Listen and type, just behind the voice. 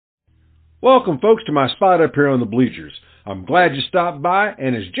Welcome, folks, to my spot up here on the bleachers. I'm glad you stopped by,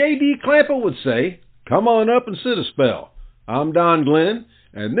 and as J.D. Clampa would say, come on up and sit a spell. I'm Don Glenn,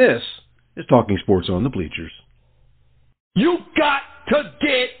 and this is Talking Sports on the Bleachers. You got to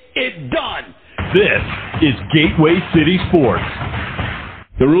get it done. This is Gateway City Sports.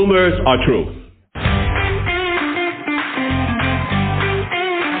 The rumors are true.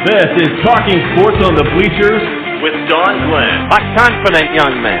 This is Talking Sports on the Bleachers with Don Glenn. A confident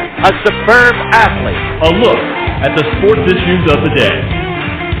young man, a superb athlete. A look at the sports issues of the day.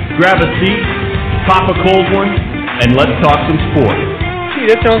 Grab a seat, pop a cold one, and let's talk some sports. Gee,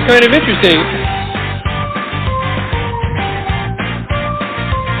 that sounds kind of interesting.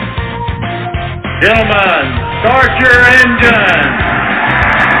 Gentlemen, start your engines.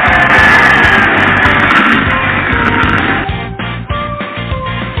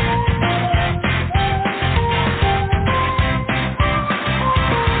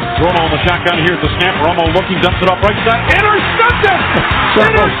 Romo on the shotgun. Here's the snap. Romo looking, dumps it off right side. Intercepted!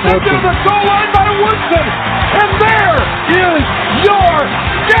 Intercepted at the goal line by Woodson. And there is your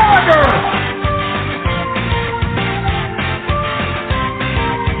dagger!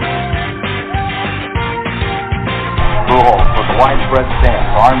 Rule with the widespread stance,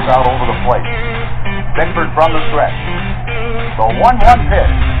 arms out over the plate. Bickford from the stretch. The 1-1 pitch.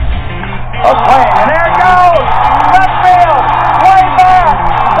 A swing, and there it goes! Left field! Way back!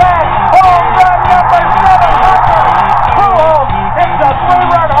 That's home run number 700! Pujols hits a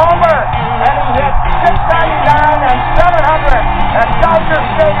 3-run homer, and he hit 699 and 700 at Dodger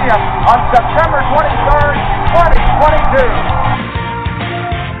Stadium on September 23rd, 2022.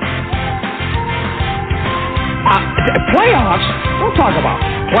 Playoffs? Don't talk about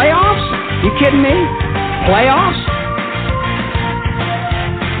playoffs. You kidding me? Playoffs?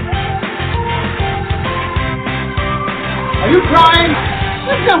 Are you crying?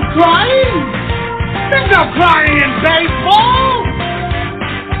 There's no crying. There's no crying in baseball.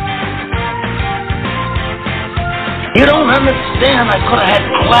 You don't understand. I could have had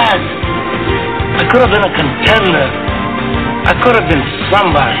class. I could have been a contender. I could have been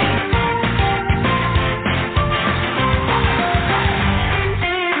somebody.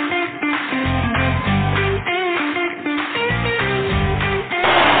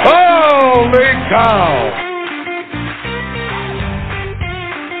 Holy cow!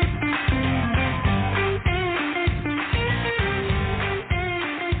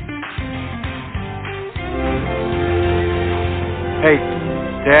 Hey,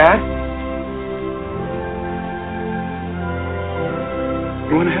 Dad?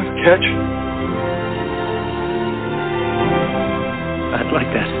 You want to have a catch? I'd like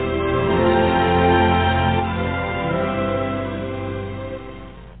that.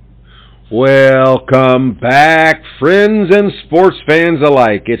 Welcome back, friends and sports fans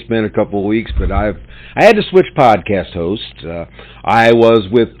alike. It's been a couple of weeks, but I had to switch podcast hosts. I was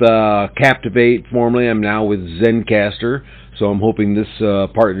with Captivate formerly. I'm now with Zencastr, so I'm hoping this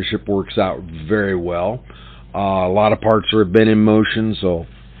partnership works out very well. A lot of parts have been in motion, so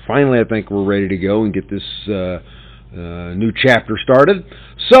finally I think we're ready to go and get this new chapter started.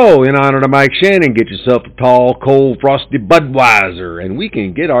 So, in honor to Mike Shannon, get yourself a tall, cold, frosty Budweiser, and we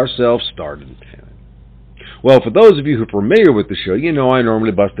can get ourselves started. Well, for those of you who are familiar with the show, you know I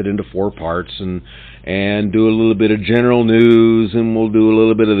normally bust it into 4 parts and do a little bit of general news, and we'll do a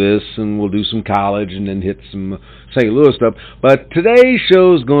little bit of this, and we'll do some college, and then hit some St. Louis stuff. But today's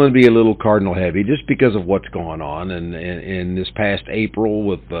show is going to be a little Cardinal heavy, just because of what's going on in this past April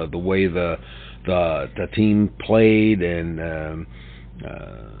with the way the team played and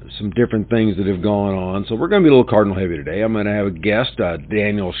some different things that have gone on. So we're going to be a little Cardinal heavy today. I'm going to have a guest,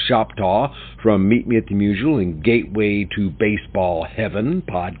 Daniel Shoptaw from Meet Me at the Musial and Gateway to Baseball Heaven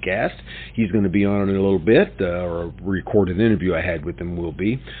podcast. He's going to be on in a little bit, or a recorded interview I had with him will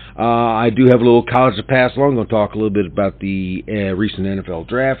be. I do have a little college to pass along. I'm going to talk a little bit about the recent NFL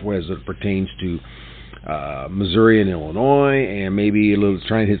draft as it pertains to Missouri and Illinois, and maybe a little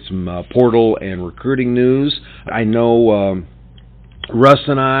trying to hit some portal and recruiting news. I know Russ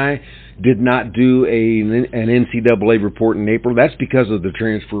and I did not do an NCAA report in April. That's because of the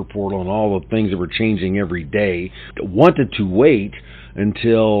transfer portal and all the things that were changing every day. Wanted to wait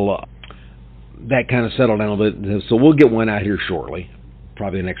until that kind of settled down a little bit, so we'll get one out here shortly,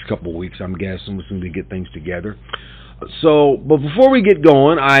 probably the next couple of weeks, I'm guessing, as soon as we get things together. So, but before we get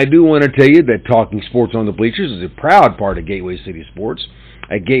going, I do want to tell you that Talking Sports on the Bleachers is a proud part of Gateway City Sports.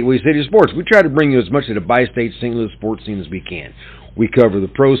 at Gateway City Sports. We try to bring you as much of the bi-state St. Louis sports scene as we can. We cover the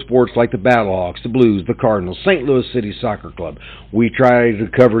pro sports like the Battlehawks, the Blues, the Cardinals, St. Louis City Soccer Club. We try to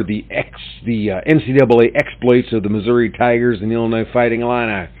cover the NCAA exploits of the Missouri Tigers and the Illinois Fighting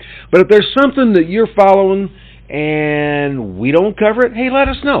Illini. But if there's something that you're following and we don't cover it, hey, let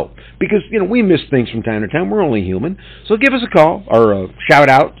us know. Because, we miss things from time to time. We're only human. So give us a call or a shout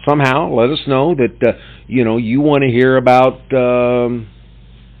out somehow. Let us know that, you want to hear about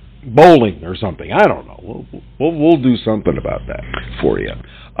bowling or something. I don't know. We'll do something about that for you.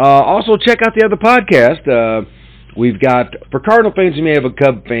 Also, check out the other podcast. We've got, for Cardinal fans, you may have a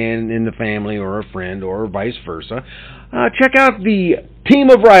Cub fan in the family or a friend or vice versa. Check out the Team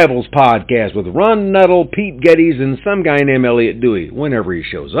of Rivals podcast with Ron Nuttall, Pete Geddes, and some guy named Elliot Dewey, whenever he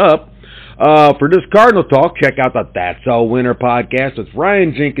shows up. For this Cardinal talk, check out the That's All Winter podcast with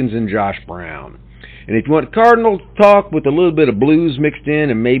Ryan Jenkins and Josh Brown. And if you want Cardinal talk with a little bit of blues mixed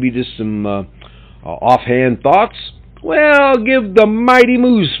in and maybe just some offhand thoughts, well, give the Mighty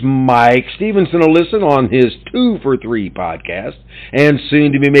Moose Mike Stevenson a listen on his 2 for 3 podcast. And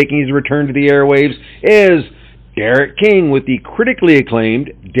soon to be making his return to the airwaves is Derek King with the critically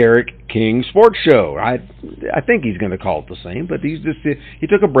acclaimed Derek King Sports Show. I think he's going to call it the same, but he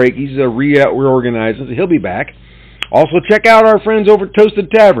took a break. He's reorganizing, so he'll be back. Also, check out our friends over at Toasted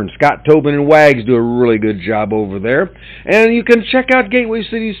Tavern. Scott Tobin and Wags do a really good job over there. And you can check out Gateway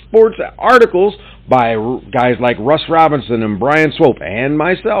City Sports articles by guys like Russ Robinson and Brian Swope and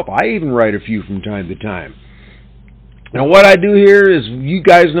myself. I even write a few from time to time. Now, what I do here is, you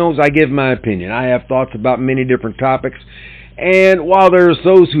guys know, is I give my opinion. I have thoughts about many different topics. And while there's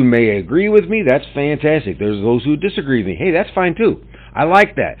those who may agree with me, that's fantastic. There's those who disagree with me. Hey, that's fine too. I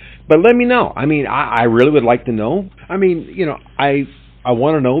like that. But let me know. I really would like to know. I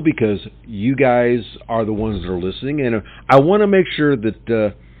want to know because you guys are the ones that are listening, and I want to make sure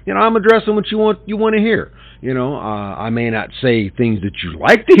that I'm addressing what you want to hear. I may not say things that you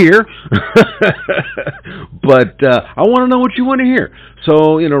like to hear, but I want to know what you want to hear.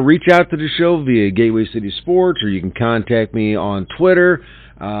 So, reach out to the show via Gateway City Sports, or you can contact me on Twitter.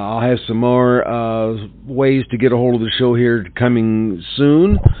 I'll have some more ways to get a hold of the show here coming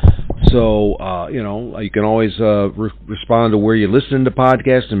soon. So, you can always respond to where you listen to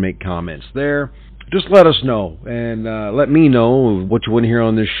podcasts and make comments there. Just let us know, and let me know what you want to hear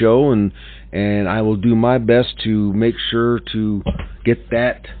on this show, and I will do my best to make sure to get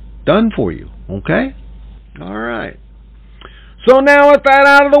that done for you, okay? All right. So now with that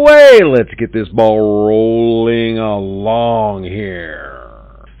out of the way, let's get this ball rolling along here.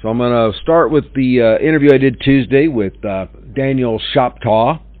 So I'm going to start with the interview I did Tuesday with Daniel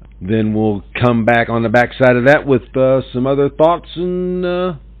Shoptaw. Then we'll come back on the backside of that with some other thoughts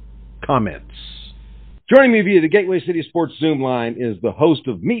and comments. Joining me via the Gateway City Sports Zoom line is the host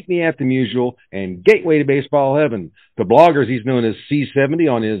of Meet Me at the Musial and Gateway to Baseball Heaven. To bloggers, he's known as C70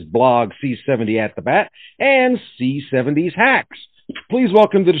 on his blog C70 at the Bat and C70's Hacks. Please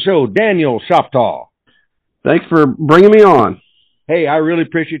welcome to the show, Daniel Shoptaw. Thanks for bringing me on. Hey, I really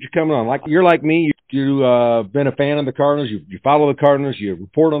appreciate you coming on. You're like me. You've been a fan of the Cardinals. You follow the Cardinals. You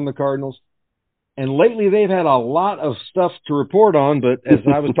report on the Cardinals. And lately they've had a lot of stuff to report on, but as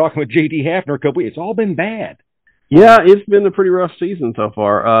I was talking with J.D. Hafner a couple weeks, it's all been bad. Yeah, it's been a pretty rough season so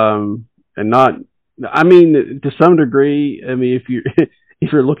far. To some degree, if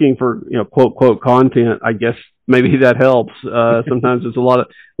you're looking for, quote content, I guess maybe that helps. Sometimes it's a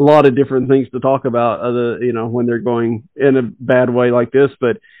lot of different things to talk about, when they're going in a bad way like this.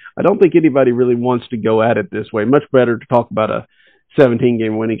 But I don't think anybody really wants to go at it this way. Much better to talk about a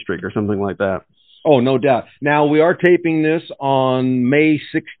 17-game winning streak or something like that. Oh, no doubt. Now, we are taping this on May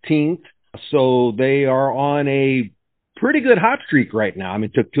 16th, so they are on a pretty good hot streak right now.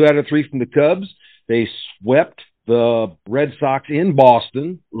 Took 2 out of 3 from the Cubs. They swept the Red Sox in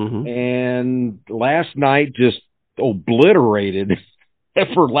Boston, and last night just obliterated,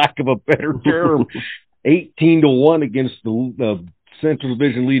 for lack of a better term, 18-1 against the Central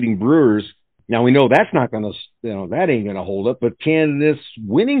Division leading Brewers. Now, we know that's not going to, that ain't going to hold up, but can this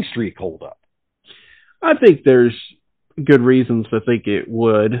winning streak hold up? I think there's good reasons to think it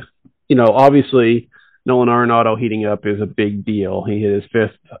would. Obviously, Nolan Arenado heating up is a big deal. He hit his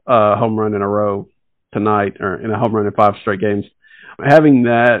 5th home run in a row tonight, or in a home run in 5 straight games. Having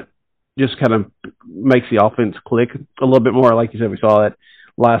that just kind of makes the offense click a little bit more. Like you said, we saw it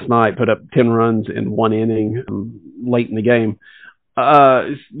last night, put up 10 runs in 1 inning late in the game.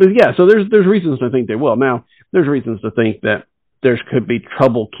 But yeah, so there's reasons to think they will. Now, there's reasons to think that there could be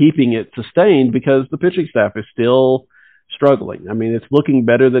trouble keeping it sustained because the pitching staff is still struggling. It's looking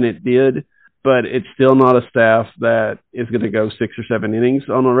better than it did but it's still not a staff that is going to go 6 or 7 innings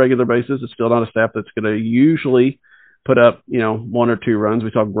on a regular basis. It's still not a staff that's going to usually put up, 1 or 2 runs.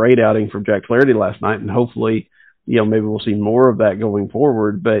 We saw a great outing from Jack Flaherty last night, and hopefully, maybe we'll see more of that going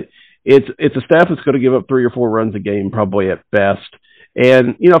forward. But it's a staff that's going to give up 3 or 4 runs a game, probably at best.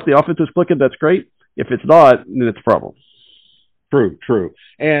 And, if the offense is clicking, that's great. If it's not, then it's a problem. True.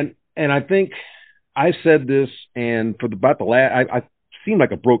 And I think I said this, and for about the last, I seem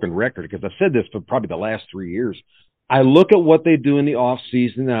like a broken record because I've said this for probably the last 3 years. I look at what they do in the off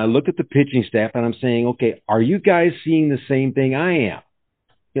season, and I look at the pitching staff, and I'm saying, okay, are you guys seeing the same thing I am?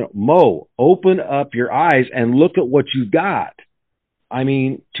 Mo, open up your eyes and look at what you got. I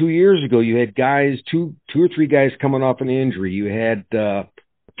mean, 2 years ago, you had guys, two or three guys coming off an injury. You had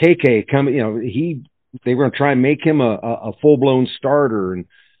KK coming. They were going to try and make him a full blown starter, and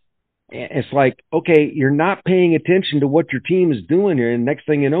it's like, okay, you're not paying attention to what your team is doing here. And next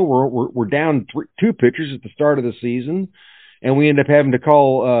thing you know, we're down 2 pitchers at the start of the season, and we end up having to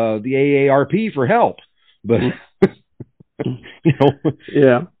call the AARP for help. But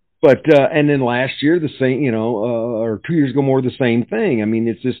yeah. But and then last year the same, or 2 years ago more the same thing. I mean,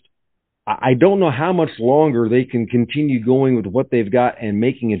 it's just I don't know how much longer they can continue going with what they've got and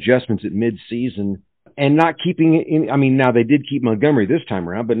making adjustments at mid-season. And not keeping in, I mean, now they did keep Montgomery this time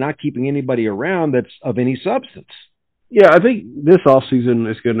around, but not keeping anybody around that's of any substance. Yeah, I think this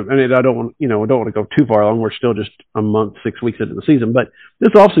offseason is going to, I mean, I don't want to go too far along. We're still just a month, 6 weeks into the season, but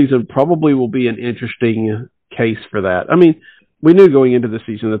this offseason probably will be an interesting case for that. I mean, we knew going into the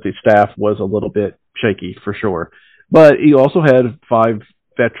season that the staff was a little bit shaky for sure, but you also had 5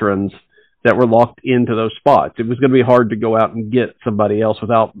 veterans that were locked into those spots. It was going to be hard to go out and get somebody else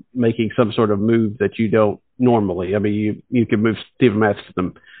without making some sort of move that you don't normally. I mean, you could move Steven Matz to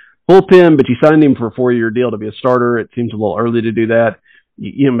the bullpen, but you signed him for a 4-year deal to be a starter. It seems a little early to do that.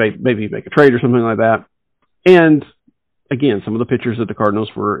 You maybe make a trade or something like that. And again, some of the pitchers that the Cardinals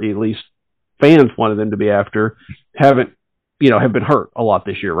were, at least fans wanted them to be after, have been hurt a lot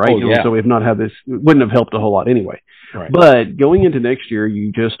this year, right? So we've not had this, wouldn't have helped a whole lot anyway. Right. But going into next year,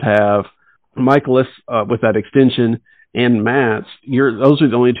 you just have Michaelis with that extension and Matz. Those are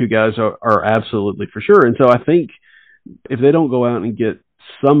the only 2 guys are absolutely for sure. And so I think if they don't go out and get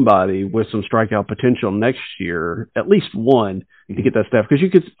somebody with some strikeout potential next year, at least one, to get that staff, because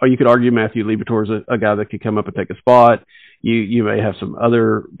you could argue Matthew Liebertor's a guy that could come up and take a spot. You may have some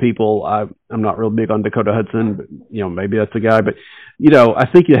other people. I'm not real big on Dakota Hudson, but maybe that's a guy. But I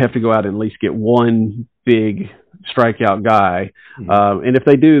think you have to go out and at least get one big strikeout guy. And if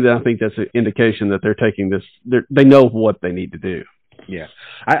they do, then I think that's an indication that they're taking this. They know what they need to do. Yeah,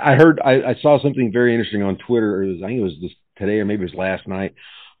 I saw something very interesting on Twitter. I think it was this today, or maybe it was last night.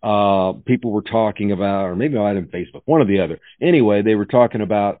 People were talking about, or maybe on Facebook, one or the other. Anyway, they were talking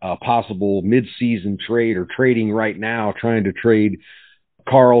about a possible mid-season trade or trading right now, trying to trade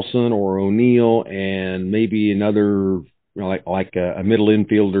Carlson or O'Neill and maybe another, like a middle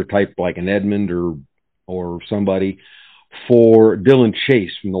infielder type, like an Edmund or somebody, for Dylan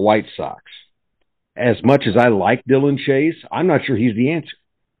Chase from the White Sox. As much as I like Dylan Chase, I'm not sure he's the answer.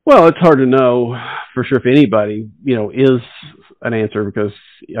 Well, it's hard to know for sure if anybody, is an answer, because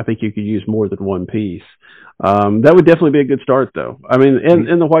I think you could use more than one piece. That would definitely be a good start, though. I mean,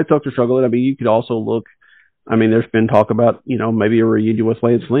 and the White Sox are struggling. I mean, you could also look, there's been talk about, maybe a reunion with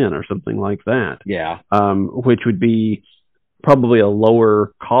Lance Lynn or something like that. Yeah. Which would be probably a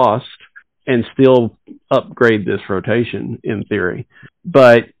lower cost and still upgrade this rotation in theory.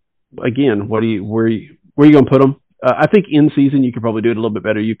 But again, where are you going to put them? I think in season you could probably do it a little bit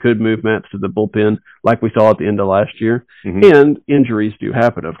better. You could move Matz to the bullpen like we saw at the end of last year. Mm-hmm. And injuries do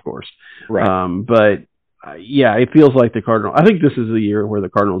happen, of course. Right. But it feels like the Cardinals, I think this is the year where the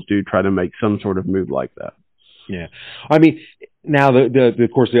Cardinals do try to make some sort of move like that. Yeah. I mean, now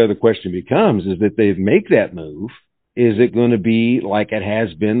of course the other question becomes is that they make that move. Is it going to be like it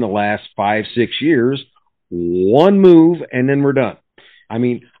has been the last 5-6 years, one move and then we're done? I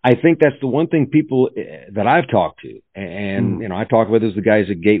mean, I think that's the one thing people that I've talked to, and I talk with is the guys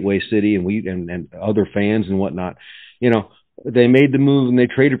at Gateway City and other fans and whatnot. They made the move and they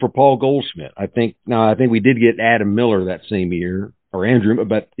traded for Paul Goldschmidt. I think we did get Adam Miller that same year, or Andrew,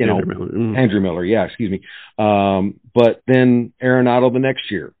 but Andrew Miller, yeah, excuse me. But then Arenado the next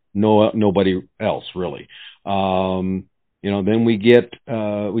year, nobody else really. Then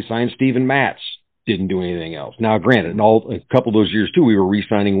we signed Steven Matz. Didn't do anything else. Now, granted, a couple of those years too, we were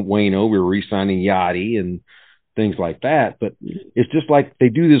re-signing Waino, we were re-signing Yachty and things like that. But it's just like they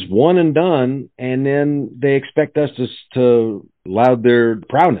do this one and done, and then they expect us to laud their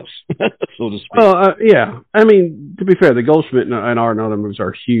proudness. so to speak. Well, yeah. I mean, to be fair, the Goldschmidt and Arenado moves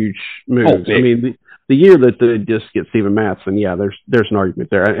are huge moves. Oh, I mean, the year that they just get Steven Matz, and yeah, there's an argument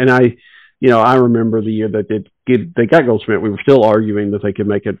there. And I remember the year that they got Goldschmidt, we were still arguing that they could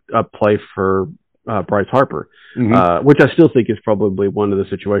make a play for Bryce Harper, which I still think is probably one of the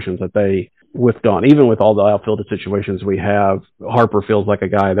situations that they whiffed on. Even with all the outfield situations we have, Harper feels like a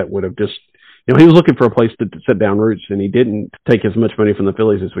guy that would have just, he was looking for a place to set down roots, and he didn't take as much money from the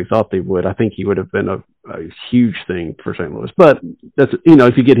Phillies as we thought they would. I think he would have been a huge thing for St. Louis. But that's,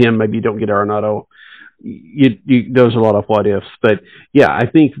 if you get him, maybe you don't get Arenado. There's a lot of what ifs. But yeah, I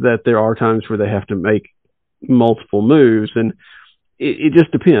think that there are times where they have to make multiple moves, and it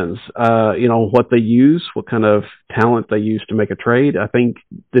just depends, what they use, what kind of talent they use to make a trade. I think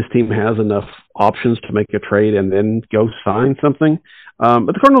this team has enough options to make a trade and then go sign something.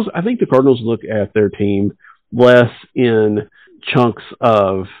 But I think the Cardinals look at their team less in chunks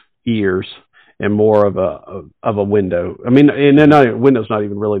of years and more of a window. I mean, and window's not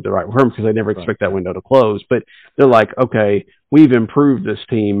even really the right term because they never expect that window to close. But they're like, okay, we've improved this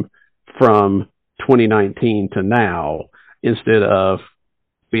team from 2019 to now. Instead of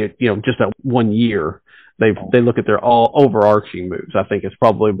just that 1 year, they look at their all overarching moves. I think it's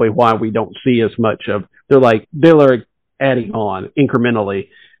probably why we don't see as much of. They're adding on incrementally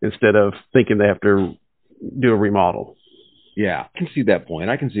instead of thinking they have to do a remodel. Yeah, I can see that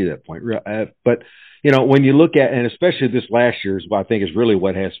point. But when you look at, and especially this last year's, what I think is really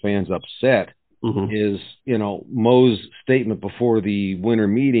what has fans upset is Mo's statement before the winter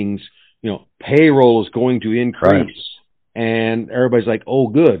meetings. Payroll is going to increase. Right. And everybody's like, oh,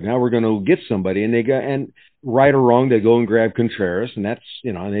 good. Now we're going to get somebody. And and right or wrong, they go and grab Contreras, and that's,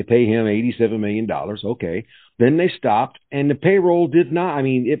 and they pay him $87 million. Okay. Then they stopped, and the payroll did not. I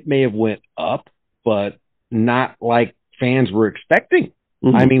mean, it may have went up, but not like fans were expecting.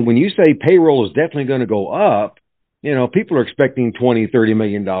 I mean, when you say payroll is definitely going to go up, people are expecting $20-30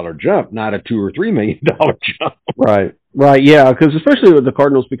 million jump, not a $2 or $3 million jump. Right. Yeah, because especially with the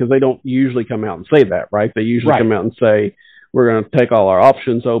Cardinals, because they don't usually come out and say that, right? They usually come out and say, we're going to take all our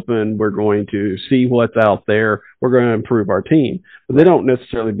options open. We're going to see what's out there. We're going to improve our team. But they don't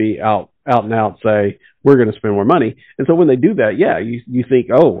necessarily be out and out say, we're going to spend more money. And so when they do that, yeah, you think,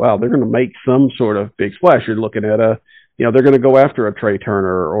 oh, wow, they're going to make some sort of big splash. You're looking at they're going to go after a Trey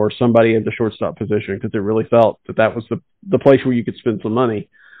Turner or somebody at the shortstop position because they really felt that was the place where you could spend some money.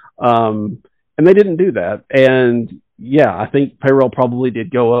 And they didn't do that. And yeah, I think payroll probably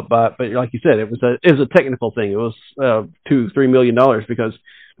did go up, but like you said, it was a technical thing. It was $2-3 million because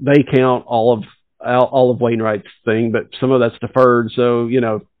they count all of Wainwright's thing, but some of that's deferred. So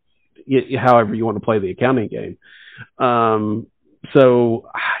however you want to play the accounting game. So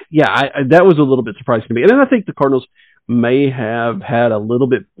yeah, that was a little bit surprising to me. And then I think the Cardinals may have had a little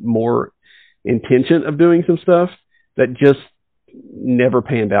bit more intention of doing some stuff that just never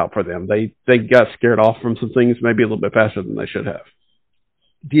panned out for them. They got scared off from some things maybe a little bit faster than they should have.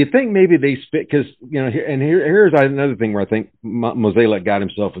 Do you think maybe they spit? Because here's another thing where I think Mozeliak got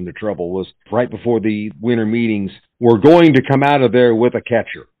himself into trouble was right before the winter meetings. We're going to come out of there with a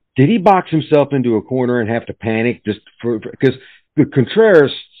catcher. Did he box himself into a corner and have to panic because the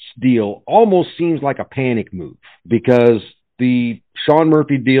Contreras deal almost seems like a panic move because the Sean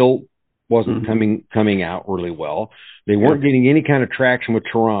Murphy deal wasn't coming out really well. They weren't getting any kind of traction with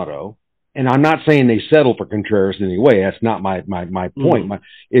Toronto. And I'm not saying they settled for Contreras in any way. That's not my point.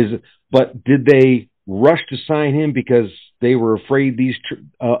 But did they rush to sign him because they were afraid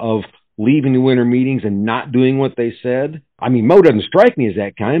of leaving the winter meetings and not doing what they said? I mean, Mo doesn't strike me as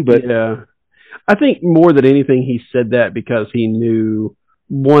that kind, but yeah, I think more than anything, he said that because he knew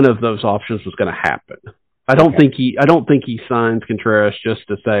one of those options was going to happen. I don't think he signs Contreras just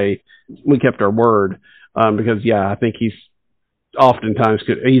to say we kept our word, because I think he's oftentimes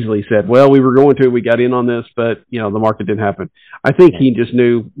could easily said, well, we were going to, we got in on this, but the market didn't happen. I think he just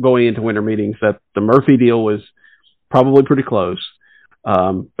knew going into winter meetings that the Murphy deal was probably pretty close.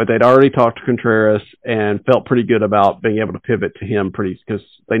 But they'd already talked to Contreras and felt pretty good about being able to pivot to him because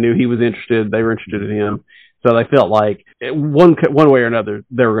they knew he was interested. They were interested in him. So they felt like one way or another,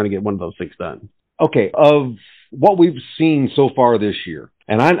 they were going to get one of those things done. Okay. Of what we've seen so far this year,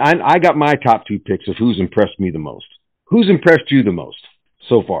 and I got my top two picks of who's impressed me the most. Who's impressed you the most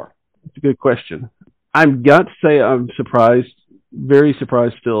so far? It's a good question. I've got to say I'm surprised, very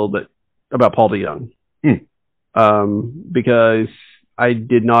surprised still about Paul DeYoung. Because I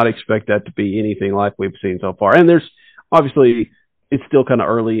did not expect that to be anything like we've seen so far. And there's obviously, it's still kind of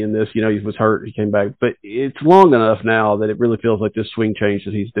early in this. He was hurt, he came back, but it's long enough now that it really feels like this swing change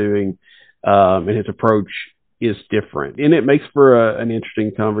that he's doing and his approach is different, and it makes for an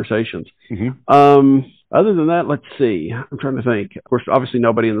interesting conversations. Other than that, let's see. I'm trying to think. Of course, obviously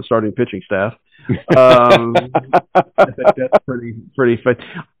nobody in the starting pitching staff. I think that's pretty fun.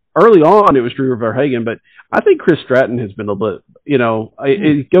 Early on, it was Drew Verhagen, but I think Chris Stratton has been a little,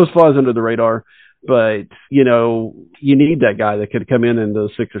 it flies under the radar. But, you need that guy that could come in the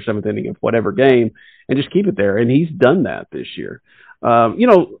 6th or 7th inning of whatever game and just keep it there. And he's done that this year.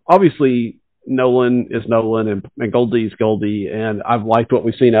 Obviously Nolan is Nolan and Goldie is Goldie. And I've liked what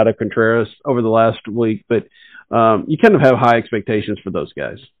we've seen out of Contreras over the last week. But you kind of have high expectations for those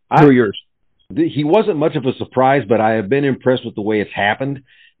guys. Who are yours? He wasn't much of a surprise, but I have been impressed with the way it's happened.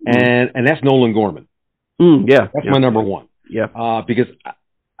 And that's Nolan Gorman. That's my number one. Yeah. Because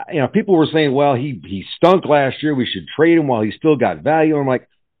people were saying, well, he stunk last year. We should trade him while he's still got value. I'm like,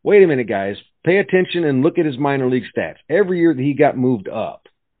 wait a minute, guys. Pay attention and look at his minor league stats. Every year that he got moved up,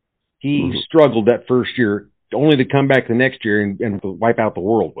 he struggled that first year, only to come back the next year and wipe out the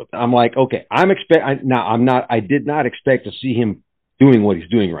world with it. I'm like, okay, I did not expect to see him doing what he's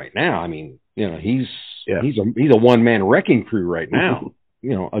doing right now. I mean, he's a one-man wrecking crew right now.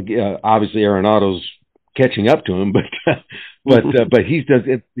 Obviously Arenado's catching up to him, but he's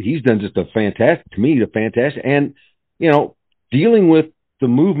done just a fantastic, and dealing with the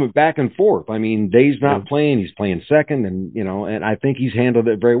movement back and forth. I mean, Dave's not playing; he's playing second, and I think he's handled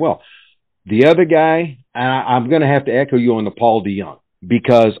it very well. The other guy, I'm going to have to echo you on the Paul DeJong,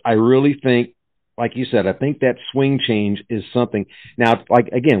 because I really think, like you said, I think that swing change is something. Now, like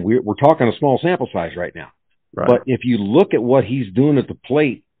again, we're talking a small sample size right now, right. But if you look at what he's doing at the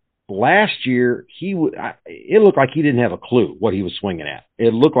plate. Last year, it looked like he didn't have a clue what he was swinging at.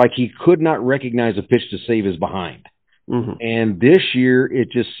 It looked like he could not recognize a pitch to save his behind. And this year,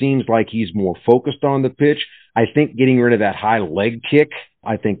 it just seems like he's more focused on the pitch. I think getting rid of that high leg kick,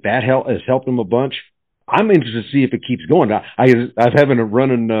 I think that has helped him a bunch. I'm interested to see if it keeps going. I've having a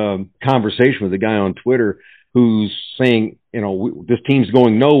running conversation with a guy on Twitter who's saying, this team's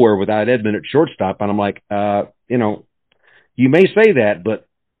going nowhere without Edman at shortstop. And I'm like, you may say that, but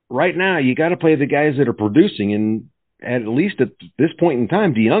right now, you got to play the guys that are producing, and at least at this point in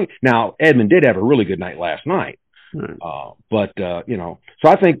time, DeJong. Now, Edman did have a really good night last night, so I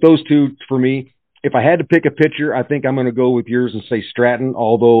think those two for me. If I had to pick a pitcher, I think I'm going to go with yours and say Stratton.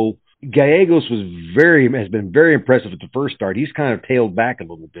 Although Gallegos has been very impressive at the first start. He's kind of tailed back a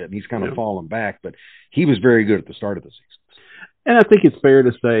little bit, and he's kind of fallen back, but he was very good at the start of the season. And I think it's fair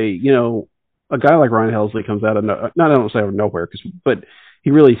to say, a guy like Ryan Helsley comes out of I don't say out of nowhere, but he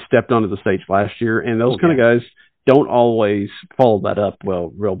really stepped onto the stage last year, and those kind of guys don't always follow that up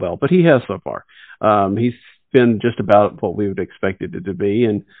real well, but he has so far. He's been just about what we would expect it to be,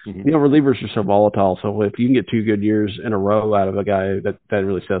 and relievers are so volatile, so if you can get 2 good years in a row out of a guy, that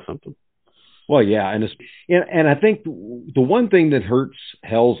really says something. Well, yeah, and I think the one thing that hurts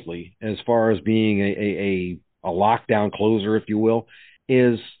Helsley as far as being a lockdown closer, if you will,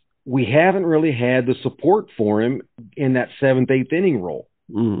 is we haven't really had the support for him in that 7th, 8th inning role.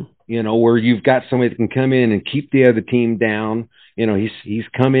 Where you've got somebody that can come in and keep the other team down. He's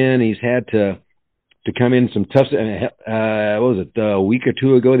come in. He's had to come in some tough. What was it? A week or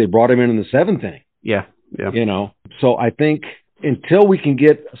 2 ago, they brought him in the 7th inning. Yeah. So I think until we can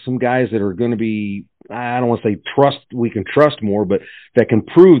get some guys that are going to be, I don't want to say we can trust more, but that can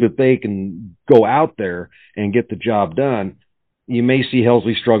prove that they can go out there and get the job done, you may see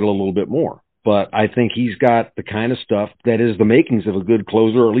Helsley struggle a little bit more. But I think he's got the kind of stuff that is the makings of a good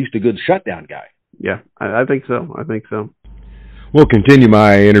closer, or at least a good shutdown guy. Yeah, I think so. We'll continue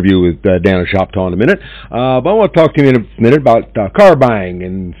my interview with Daniel Shoptaw in a minute. But I want to talk to you in a minute about car buying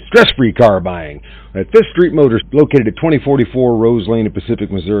and stress-free car buying. At Fifth Street Motors, located at 2044 Rose Lane in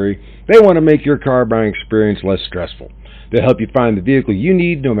Pacific, Missouri, they want to make your car buying experience less stressful. They'll help you find the vehicle you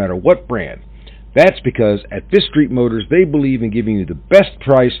need no matter what brand. That's because at Fifth Street Motors, they believe in giving you the best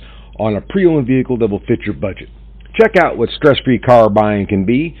price on a pre-owned vehicle that will fit your budget. Check out what stress-free car buying can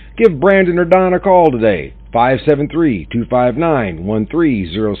be. Give Brandon or Don a call today,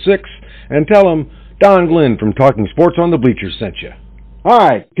 573-259-1306, and tell them Don Glenn from Talking Sports on the Bleachers sent you. All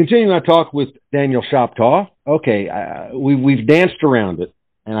right, continuing our talk with Daniel Shoptaw. Okay, we've danced around it,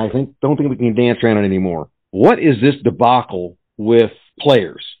 and don't think we can dance around it anymore. What is this debacle with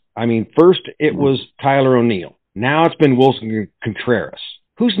players? I mean, first it was Tyler O'Neill. Now it's been Wilson Contreras.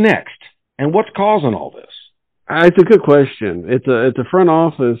 Who's next? And what's causing all this? It's a good question. It's a front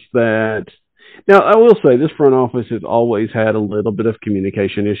office that... Now, I will say this front office has always had a little bit of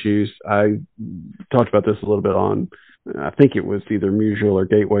communication issues. I talked about this a little bit on, I think it was either Musial or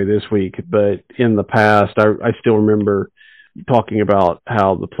Gateway this week, but in the past, I still remember talking about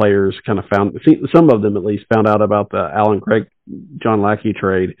how the players kind of some of them at least found out about the Alan Craig, John Lackey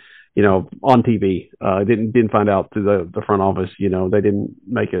trade, on TV. Didn't find out through the front office. They didn't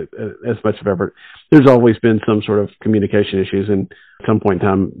make it as much of effort. There's always been some sort of communication issues, and at some point in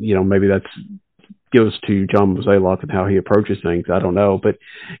time, maybe that's goes to John Mozeliak and how he approaches things. I don't know, but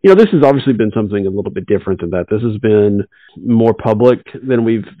this has obviously been something a little bit different than that. This has been more public than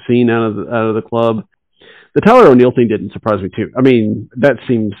we've seen out of the club. The Tyler O'Neill thing didn't surprise me too. I mean, that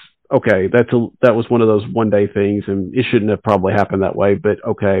seems okay. That was one of those one day things, and it shouldn't have probably happened that way. But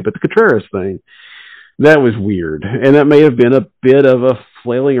okay. But the Contreras thing, that was weird, and that may have been a bit of a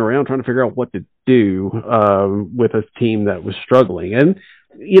flailing around trying to figure out what to do with a team that was struggling. And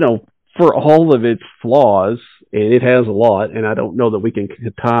for all of its flaws, and it has a lot, and I don't know that we can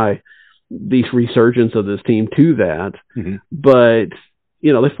tie the resurgence of this team to that, but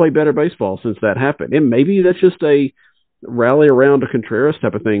they've played better baseball since that happened, and maybe that's just a rally around a Contreras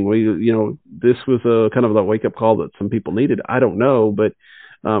type of thing. This was a kind of a wake up call that some people needed. I don't know, but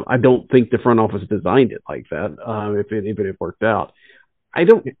I don't think the front office designed it like that. If it worked out, I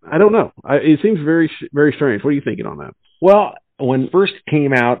don't know. It seems very, very strange. What are you thinking on that? Well, when it first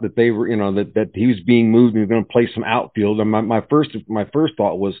came out that they were, that he was being moved and he was going to play some outfield, and my first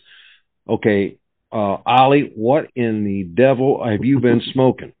thought was, okay, Ollie, what in the devil have you been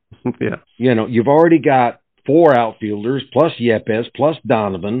smoking? Yeah. You've already got 4 outfielders plus Yepes plus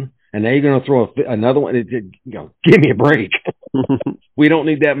Donovan, and now you're going to throw another one. Give me a break. We don't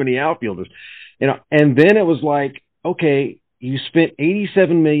need that many outfielders. And then it was like, okay, you spent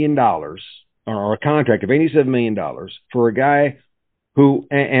 $87 million or a contract of $87 million for a guy who,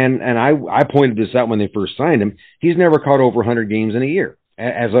 and I pointed this out when they first signed him, he's never caught over 100 games in a year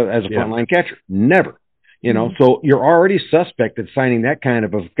as a frontline catcher. Never. So you're already suspect at signing that kind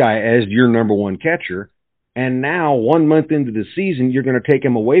of a guy as your number one catcher. And now 1 month into the season, you're going to take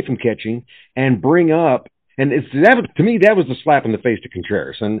him away from catching and bring up, and to me, that was the slap in the face to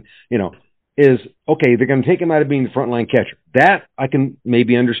Contreras. And, is, okay, they're going to take him out of being the frontline catcher. That I can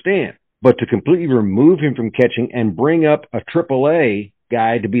maybe understand. But to completely remove him from catching and bring up a AAA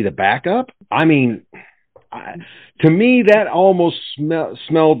guy to be the backup, I mean, to me, that almost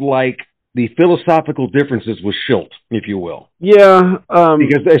smelled like the philosophical differences with Schilt, if you will. Yeah.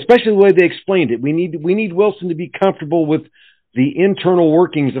 Because especially the way they explained it, we need Wilson to be comfortable with the internal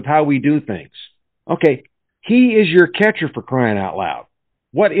workings of how we do things. Okay, he is your catcher, for crying out loud.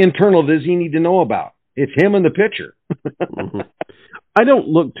 What internal does he need to know about? It's him and the pitcher. I don't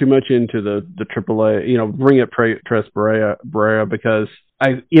look too much into the AAA, bring up Tres Barrera, because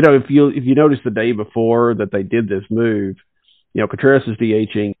if you notice the day before that they did this move, Contreras is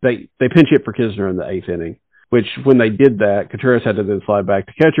DHing. They pinch hit for Kisner in the 8th inning, which when they did that, Contreras had to then slide back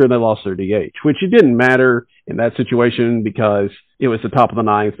to catcher, and they lost their DH, which it didn't matter in that situation because it was the top of the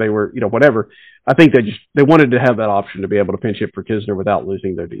 9th. They were, whatever. I think they wanted to have that option to be able to pinch hit for Kisner without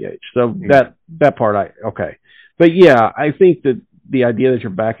losing their DH. So that part, okay. But yeah, I think that the idea that you're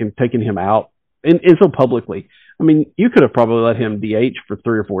back and taking him out, and so publicly, I mean, you could have probably let him DH for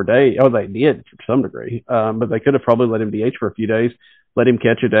 3 or 4 days. Oh, they did to some degree. But they could have probably let him DH for a few days, let him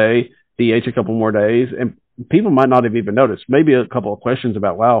catch a day, DH a couple more days, and people might not have even noticed. Maybe a couple of questions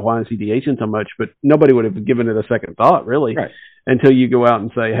about, wow, why is he DHing so much? But nobody would have given it a second thought, really, right, until you go out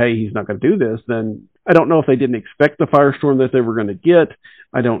and say, hey, he's not going to do this. Then I don't know if they didn't expect the firestorm that they were going to get.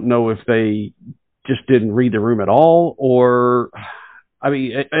 I don't know if they just didn't read the room at all, or... I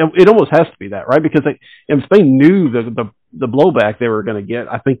mean, it almost has to be that, right? Because if they knew the blowback they were going to get,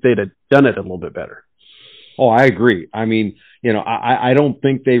 I think they'd have done it a little bit better. Oh, I agree. I mean, I don't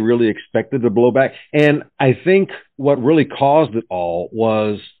think they really expected the blowback. And I think what really caused it all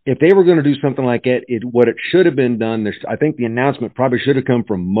was if they were going to do something like it, what it should have been done, I think the announcement probably should have come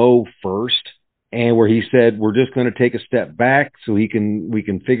from Mo first, and where he said, we're just going to take a step back so we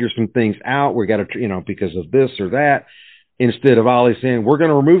can figure some things out. We got to, because of this or that. Instead of Ollie saying, we're going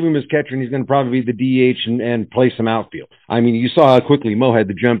to remove him as catcher and he's going to probably be the DH and play some outfield. I mean, you saw how quickly Mo had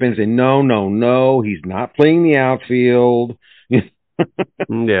to jump in and say, no, he's not playing the outfield.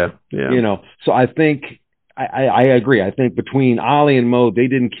 Yeah. So I think, I agree. I think between Ollie and Mo, they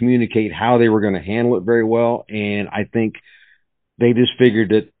didn't communicate how they were going to handle it very well. And I think they just figured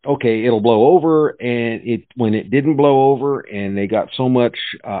that, okay, it'll blow over. And when it didn't blow over and they got so much,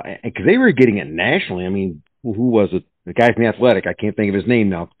 because they were getting it nationally. I mean, who was it? The guy from The Athletic, I can't think of his name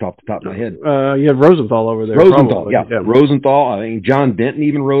now off the top of my head. You have Rosenthal over there. Rosenthal, yeah. Rosenthal. I mean, John Denton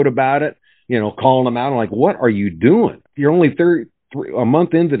even wrote about it, calling him out. I'm like, what are you doing? You're only a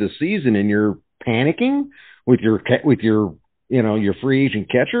month into the season and you're panicking with your your free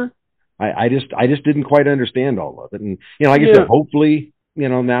agent catcher. I just didn't quite understand all of it. And like I said, hopefully,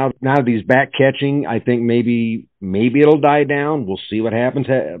 now that he's back catching, I think maybe it'll die down. We'll see what happens.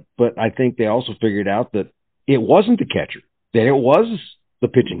 But I think they also figured out that it wasn't the catcher, that it was the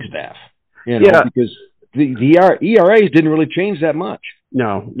pitching staff. Because the ERAs didn't really change that much.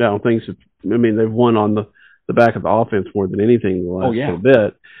 No, things have. I mean, they've won on the back of the offense more than anything the last little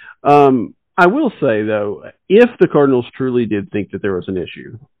bit. I will say, though, if the Cardinals truly did think that there was an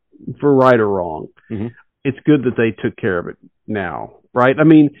issue, for right or wrong, it's good that they took care of it now, right? I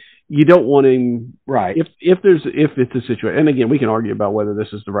mean, you don't want him, right? If it's a situation, and again, we can argue about whether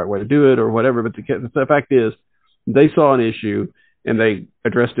this is the right way to do it or whatever, but the fact is, they saw an issue and they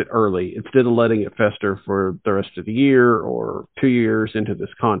addressed it early instead of letting it fester for the rest of the year or 2 years into this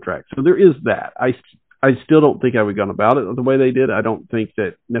contract. So there is that. I still don't think I would have gone about it the way they did. I don't think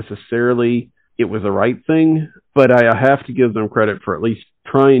that necessarily it was the right thing, but I have to give them credit for at least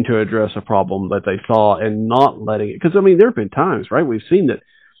trying to address a problem that they saw and not letting it. Because, I mean, there have been times, right? We've seen that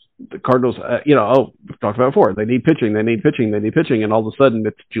the Cardinals, we've talked about it before. They need pitching, and all of a sudden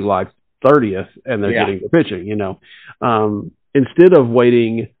it's July 30th and they're getting the pitching, Instead of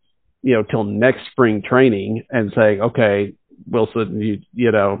waiting, till next spring training and saying, okay, Wilson,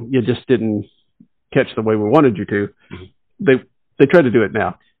 you just didn't catch the way we wanted you to. They tried to do it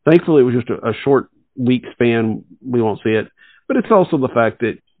now. Thankfully, it was just a short week span. We won't see it. But it's also the fact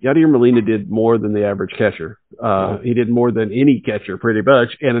that Yadier Molina did more than the average catcher. He did more than any catcher pretty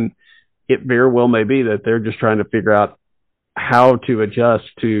much. And it very well may be that they're just trying to figure out how to adjust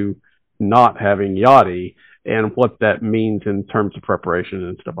to not having Yadi and what that means in terms of preparation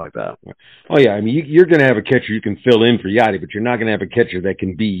and stuff like that. Oh, yeah. I mean, you're going to have a catcher you can fill in for Yadi, but you're not going to have a catcher that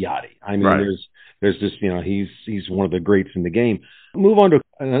can be Yadi. I mean, there's just, he's one of the greats in the game. Move on to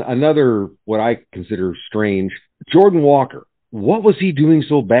another, what I consider strange, Jordan Walker. What was he doing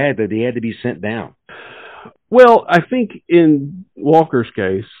so bad that he had to be sent down? Well, I think in Walker's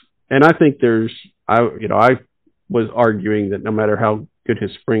case, and I think I was arguing that no matter how good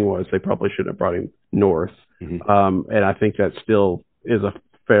his spring was, they probably shouldn't have brought him north. And I think that still is a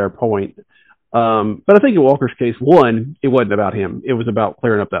fair point. But I think in Walker's case, one, it wasn't about him. It was about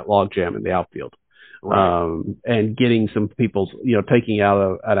clearing up that log jam in the outfield. And getting some people's, taking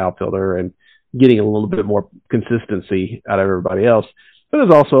out an outfielder and getting a little bit more consistency out of everybody else. But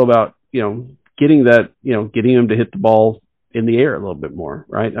it's also about, getting him to hit the ball in the air a little bit more,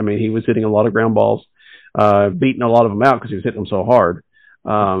 right? I mean, he was hitting a lot of ground balls, beating a lot of them out because he was hitting them so hard.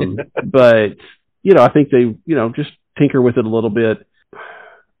 But, I think they, just tinker with it a little bit.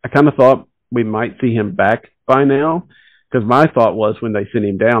 I kind of thought we might see him back by now because my thought was when they sent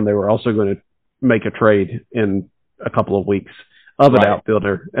him down, they were also going to make a trade in a couple of weeks of an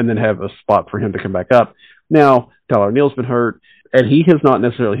outfielder and then have a spot for him to come back up. Now, Tyler Neal's been hurt, and he has not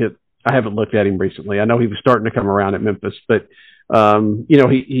necessarily hit. I haven't looked at him recently. I know he was starting to come around at Memphis, but,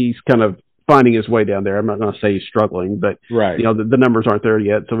 he's kind of finding his way down there. I'm not going to say he's struggling, but, the numbers aren't there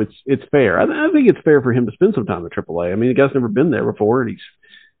yet, so it's fair. I think it's fair for him to spend some time at AAA. I mean, the guy's never been there before, and he's,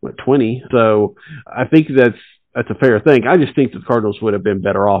 20, so I think that's a fair thing. I just think the Cardinals would have been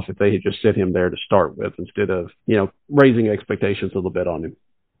better off if they had just set him there to start with instead of, raising expectations a little bit on him.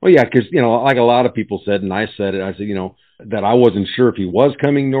 Well, yeah, because, like a lot of people said, and I said it, I said, that I wasn't sure if he was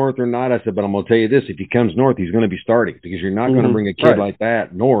coming north or not. I said, but I'm going to tell you this, if he comes north, he's going to be starting because you're not going to bring a kid like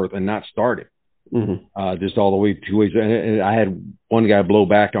that north and not start him. Just all the way 2 ways. And I had one guy blow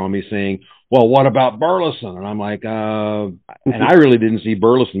back on me saying, well, what about Burleson? And I'm like, and I really didn't see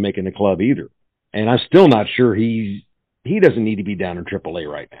Burleson making the club either. And I'm still not sure he doesn't need to be down in AAA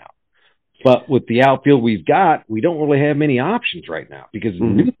right now. But with the outfield we've got, we don't really have many options right now because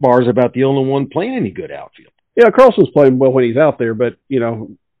Newbar's about the only one playing any good outfield. Yeah, Carlson's playing well when he's out there, but,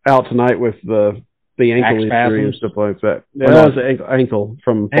 out tonight with the ankle injury and stuff like that. Yeah, that was an ankle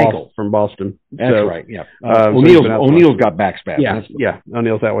from Boston. That's right, yeah. O'Neal's got back spasms. Yeah,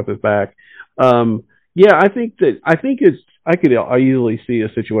 O'Neal's out with his back. I could easily see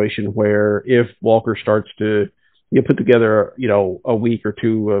a situation where if Walker starts to put together, a week or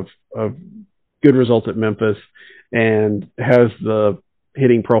two of good results at Memphis and has the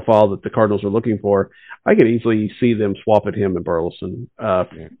hitting profile that the Cardinals are looking for, I could easily see them swapping him and Burleson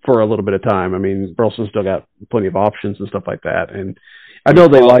for a little bit of time. I mean, Burleson's still got plenty of options and stuff like that. And I know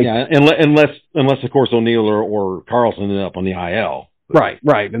unless of course O'Neal or Carlson ended up on the IL. Right.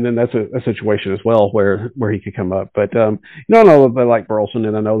 And then that's a situation as well where he could come up. But, I know that I like Burleson,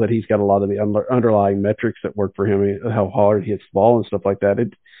 and I know that he's got a lot of the underlying metrics that work for him, how hard he hits the ball and stuff like that.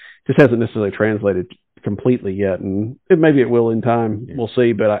 It just hasn't necessarily translated completely yet, and maybe it will in time. We'll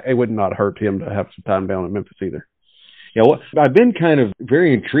see, but it would not hurt him to have some time down in Memphis either. Yeah, well, I've been kind of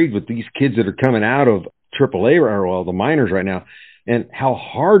very intrigued with these kids that are coming out of AAA or the minors right now, and how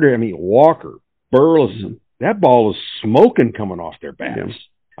hard. I mean, Walker, Burleson, that ball is smoking coming off their bats. Yeah.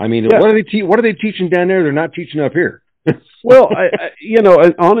 I mean, what are they teaching down there? They're not teaching up here. Well,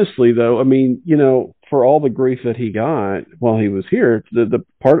 I honestly though, I mean, for all the grief that he got while he was here, the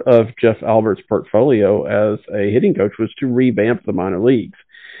part of Jeff Albert's portfolio as a hitting coach was to revamp the minor leagues.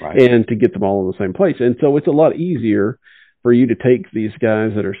 Right. And to get them all in the same place. And so it's a lot easier for you to take these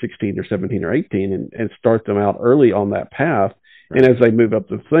guys that are 16 or 17 or 18 and start them out early on that path. Right. And as they move up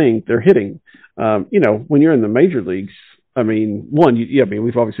the thing, they're hitting. When you're in the major leagues, I mean,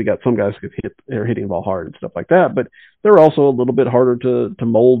 we've obviously got some guys who they're hitting the ball hard and stuff like that, but they're also a little bit harder to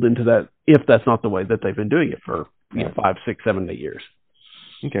mold into that if that's not the way that they've been doing it for 5, 6, 7, 8 years.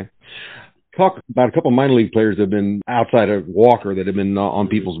 Okay. Talk about a couple of minor league players that have been outside of Walker that have been on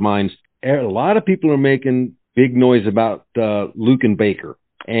people's minds. A lot of people are making big noise about Luken Baker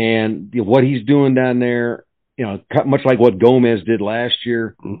and what he's doing down there, much like what Gomez did last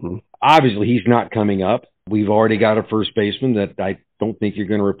year. Mm-hmm. Obviously, he's not coming up. We've already got a first baseman that I don't think you're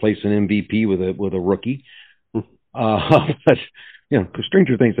going to replace an MVP with a rookie. But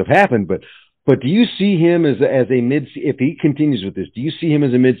stranger things have happened. But do you see him as a if he continues with this, do you see him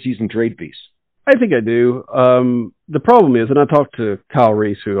as a mid-season trade piece? I think I do. The problem is, and I talked to Kyle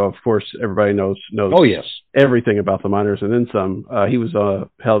Reese, who of course everybody knows oh, yes. everything about the minors and then some. He was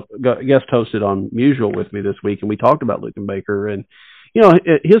guest hosted on Musial with me this week, and we talked about Luken Baker. And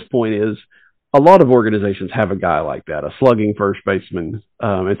his point is, a lot of organizations have a guy like that, a slugging first baseman,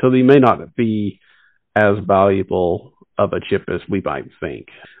 and so he may not be as valuable of a chip as we might think.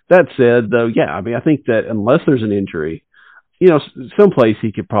 That said, though, I think that unless there's an injury, someplace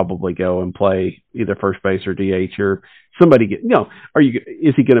he could probably go and play either first base or DH or somebody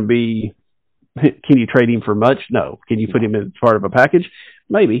is he going to be, can you trade him for much? No. Can you put him in as part of a package?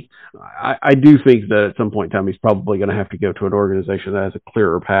 Maybe. I do think that at some point in time, he's probably going to have to go to an organization that has a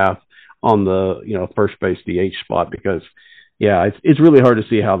clearer path on the, first base DH spot because, it's really hard to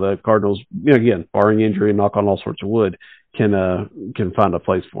see how the Cardinals, again, barring injury and knock on all sorts of wood, can find a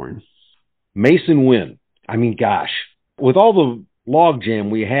place for him. Mason Wynn. I mean, gosh, with all the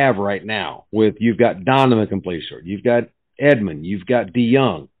logjam we have right now, you've got Donovan can play short, you've got Edman, you've got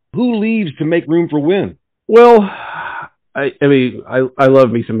DeYoung. Who leaves to make room for Wynn? Well, I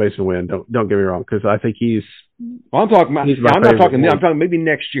love me some Mason Wynn. Don't get me wrong, because I think he's. Well, I'm talking maybe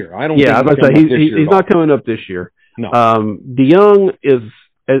next year. I don't. Yeah, I was about to say he's not coming up this year. No. DeYoung is,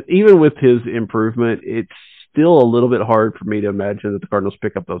 even with his improvement, it's still a little bit hard for me to imagine that the Cardinals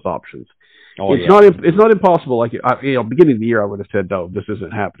pick up those options. Oh, it's not impossible. Like beginning of the year, I would have said, no, this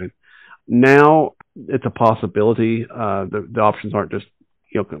isn't happening. Now it's a possibility. The options aren't just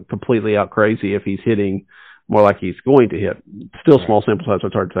completely out crazy if he's hitting more like he's going to hit. Still small sample size, so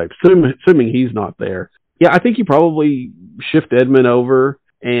it's hard to say. Assuming he's not there, I think you probably shift Edman over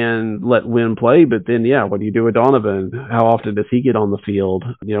and let Wynn play, but then, what do you do with Donovan? How often does he get on the field?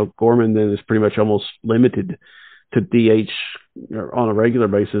 Gorman then is pretty much almost limited to DH on a regular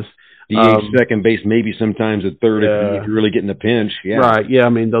basis. DH second base, maybe sometimes at third if you're really getting a pinch. Yeah. Right. Yeah. I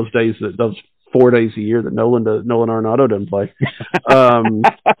mean, those 4 days a year that Nolan Arenado doesn't play.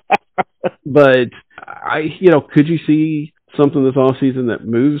 But could you see something this offseason that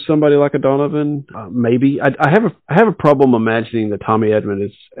moves somebody like a Donovan? Maybe. I have a problem imagining that Tommy Edman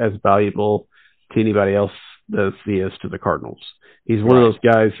is as valuable to anybody else as he is to the Cardinals. He's one of those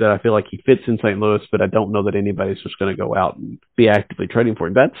guys that I feel like he fits in St. Louis, but I don't know that anybody's just going to go out and be actively trading for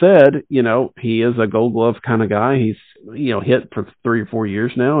him. That said, he is a Gold Glove kind of guy. He's hit for 3 or 4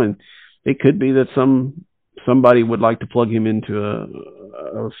 years now, and it could be that somebody would like to plug him into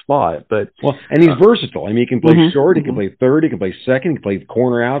a spot. But and he's versatile. I mean, he can play short, he can play third, he can play second, he can play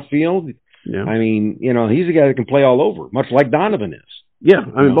corner outfield. Yeah. I mean, he's a guy that can play all over, much like Donovan is. Yeah,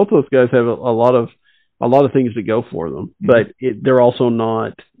 I mean, both of those guys have a lot of things that go for them, but they're also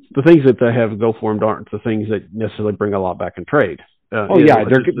not the things that they have go for them aren't the things that necessarily bring a lot back in trade. They're going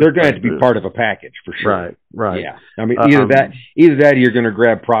to have to be part of a package for sure. Right. Yeah, I mean, either that, or you're going to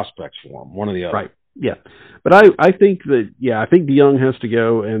grab prospects for them, one or the other. Right. Yeah, but I think DeYoung has to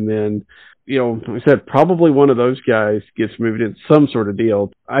go, and then like I said, probably one of those guys gets moved in some sort of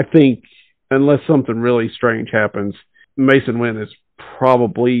deal. I think unless something really strange happens, Mason Wynn is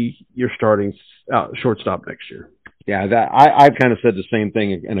probably your starting shortstop next year. Yeah, I've kind of said the same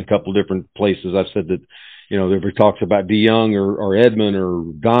thing in a couple different places. I've said that, if he talks about DeYoung or Edman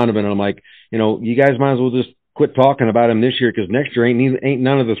or Donovan, and I'm like, you guys might as well just quit talking about him this year, because next year ain't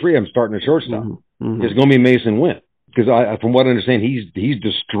none of the three of them starting at shortstop. Mm-hmm. It's going to be Mason Wynn, because from what I understand, he's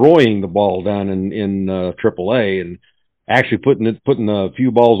destroying the ball down in AAA, and actually putting a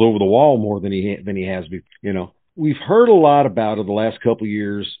few balls over the wall more than he has. We've heard a lot about it the last couple of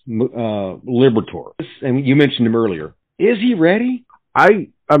years. Liberatore, and you mentioned him earlier. Is he ready? I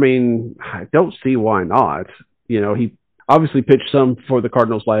mean, I don't see why not. He obviously pitched some for the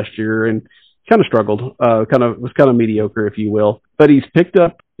Cardinals last year and kind of struggled. Was kind of mediocre, if you will. But he's picked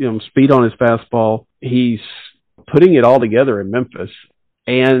up speed on his fastball. He's putting it all together in Memphis,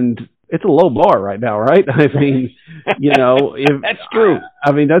 and it's a low bar right now, right? I mean, that's true.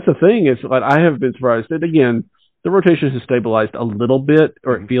 I mean, that's the thing. It's like I have been surprised that again the rotation has stabilized a little bit,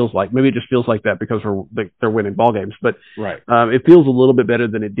 or it feels like maybe it just feels like that because they're winning ball games. But right, it feels a little bit better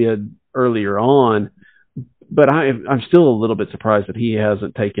than it did earlier on. But I'm still a little bit surprised that he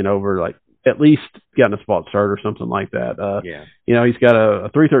hasn't taken over, like at least gotten a spot start or something like that. He's got a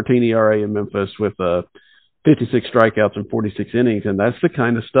 3.13 ERA in Memphis with 56 strikeouts in 46 innings, and that's the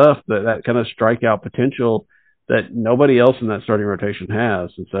kind of stuff that kind of strikeout potential that nobody else in that starting rotation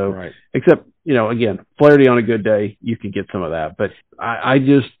has. And so, except, again, Flaherty on a good day, you could get some of that. But I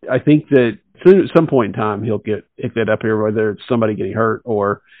think that at some point in time, he'll get it up here, whether it's somebody getting hurt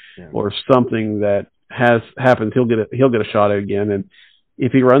or something that has happened, he'll get a shot again. And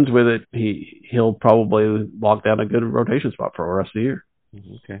if he runs with it, he'll probably lock down a good rotation spot for the rest of the year.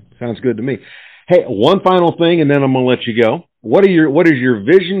 Okay. Sounds good to me. Hey, one final thing, and then I'm going to let you go. What is your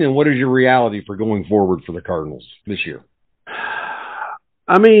vision and what is your reality for going forward for the Cardinals this year?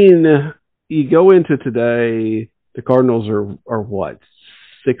 I mean, you go into today, the Cardinals are what,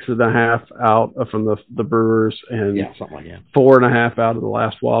 6.5 out from the Brewers, and something like that. 4.5 out of the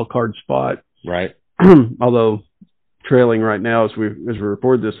last wild card spot. Right. Although trailing right now as we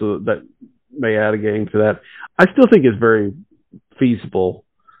record this, so that may add a game to that. I still think it's very feasible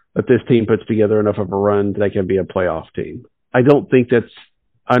that this team puts together enough of a run they can be a playoff team. I don't think that's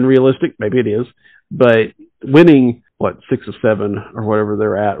unrealistic. Maybe it is, but winning 6 or 7 or whatever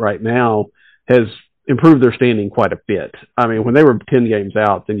they're at right now has improved their standing quite a bit. I mean, when they were 10 games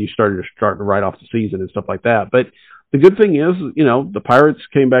out, then you started to write off the season and stuff like that. But the good thing is, the Pirates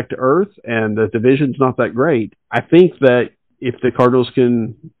came back to earth and the division's not that great. I think that if the Cardinals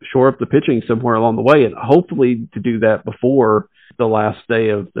can shore up the pitching somewhere along the way, and hopefully to do that before the last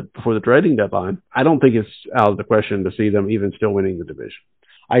day before the trading deadline, I don't think it's out of the question to see them even still winning the division.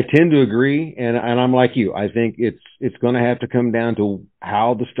 I tend to agree, and I'm like you. I think it's going to have to come down to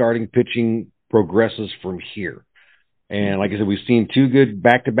how the starting pitching progresses from here. And like I said, we've seen 2 good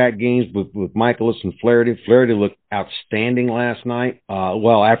back-to-back games with Michaelis and Flaherty. Flaherty looked outstanding last night.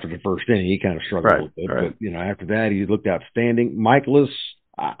 After the first inning, he kind of struggled a little bit. Right. But, after that, he looked outstanding. Michaelis,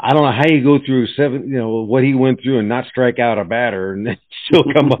 I don't know how you go through 7, what he went through and not strike out a batter and then still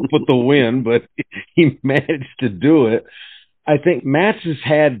come up with the win, but he managed to do it. I think Matz has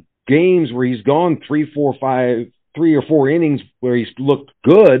had games where he's gone 3 or 4 innings where he's looked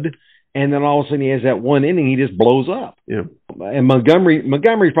good, and then all of a sudden he has that one inning, he just blows up. Yeah. And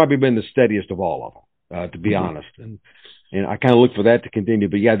Montgomery's probably been the steadiest of all of them, to be honest. And I kind of look for that to continue.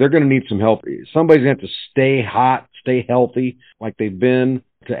 But, they're going to need some help. Somebody's going to have to stay hot, stay healthy like they've been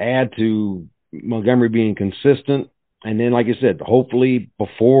to add to Montgomery being consistent. And then, like I said, hopefully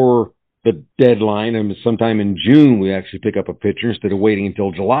before the deadline, and sometime in June, we actually pick up a pitcher instead of waiting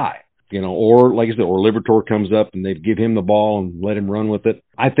until July. Or like I said, or Liberatore comes up and they give him the ball and let him run with it.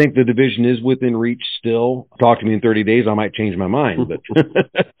 I think the division is within reach still. Talk to me in 30 days, I might change my mind. But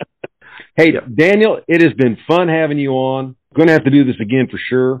hey, Daniel, it has been fun having you on. Going to have to do this again for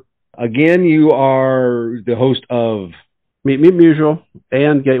sure. Again, you are the host of Meet Me Mutual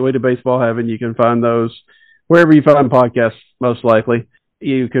and Gateway to Baseball Heaven. You can find those wherever you find podcasts, most likely.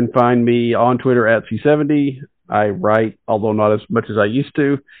 You can find me on Twitter at C70. I write, although not as much as I used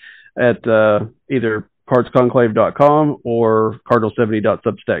to, at either cardsconclave.com or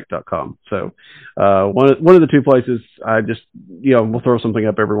cardinal70.substack.com. So one of the 2 places I just, we'll throw something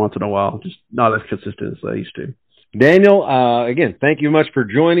up every once in a while, just not as consistent as I used to. Daniel, again, thank you much for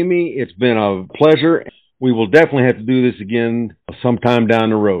joining me. It's been a pleasure. We will definitely have to do this again sometime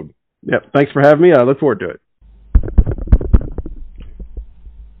down the road. Yep. Thanks for having me. I look forward to it.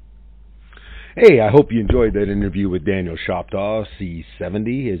 Hey, I hope you enjoyed that interview with Daniel Shoptaw,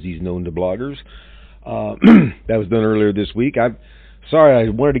 C70, as he's known to bloggers. That was done earlier this week. I'm sorry, I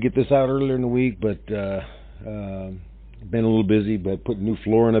wanted to get this out earlier in the week, but been a little busy, but putting new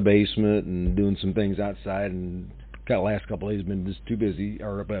floor in the basement and doing some things outside, and the last couple of days been just too busy,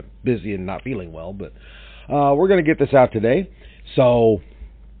 or busy and not feeling well. But we're going to get this out today. So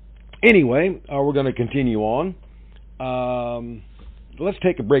anyway, we're going to continue on. let's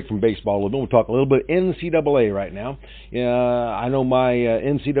take a break from baseball a little bit. We'll talk a little bit NCAA right now. I know my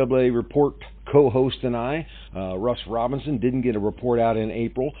NCAA report co-host and I, Russ Robinson, didn't get a report out in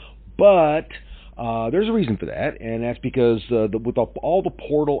April, but there's a reason for that, and that's because with all the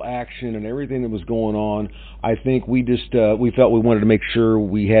portal action and everything that was going on, I think we felt we wanted to make sure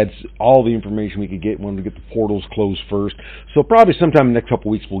we had all the information we could get. We wanted to get the portals closed first. So probably sometime in the next couple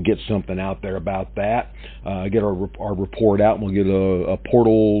of weeks we'll get something out there about that. Get our report out, and we'll get a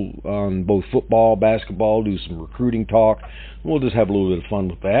portal on both football, basketball, do some recruiting talk. We'll just have a little bit of fun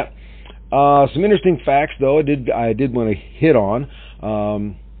with that. Some interesting facts, though, I did want to hit on.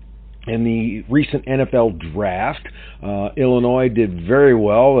 In the recent NFL draft, Illinois did very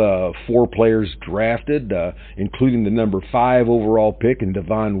well. 4 players drafted, including the number 5 overall pick in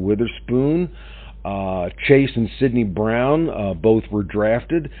Devon Witherspoon. Chase and Sidney Brown both were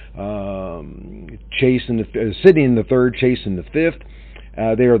drafted. Sidney in the 3rd, Chase in the 5th.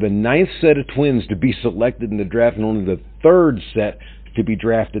 They are the 9th set of twins to be selected in the draft, and only the 3rd set to be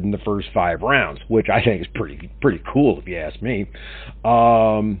drafted in the first 5 rounds, which I think is pretty cool if you ask me.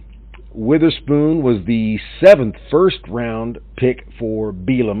 Witherspoon was the 7th first-round pick for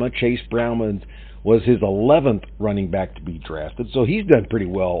Bielema. Chase Brown was his 11th running back to be drafted, so he's done pretty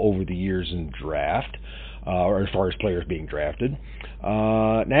well over the years in draft, or as far as players being drafted.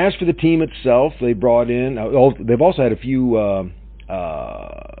 And as for the team itself, they brought in. They've also had a few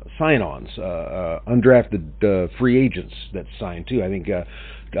sign-ons, undrafted free agents that signed too. I think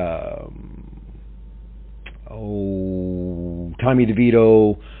Tommy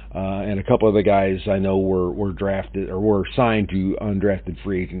DeVito. And a couple other guys I know were drafted or were signed to undrafted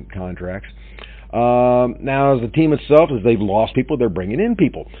free agent contracts. Now, as the team itself, as they've lost people, they're bringing in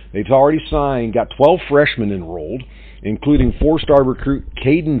people. They've already got 12 freshmen enrolled, including 4-star recruit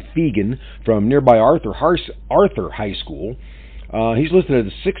Caden Fegan from nearby Arthur High School. He's listed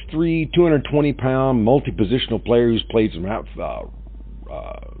as a 6'3", 220-pound, multi-positional player who's played some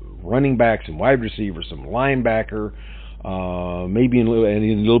running backs and wide receivers, some linebacker, maybe in a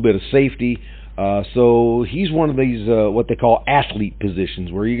little bit of safety. So he's one of these what they call athlete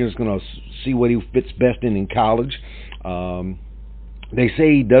positions, where you're just going to see what he fits best in college. They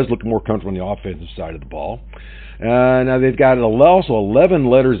say he does look more comfortable on the offensive side of the ball. Now they've got also 11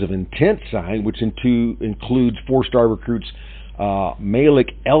 letters of intent signed, which includes 4-star recruits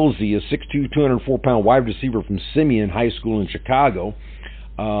Malik Elzy, a 6'2", 204-pound wide receiver from Simeon High School in Chicago.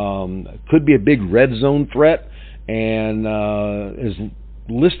 Could be a big red zone threat, and is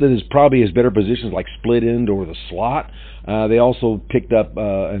listed as probably his better positions like split end or the slot. They also picked up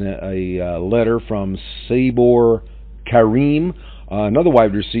a letter from Sabor Kareem, another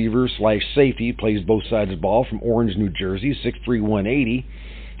wide receiver / safety, plays both sides of the ball, from Orange, New Jersey, 6'3", 180.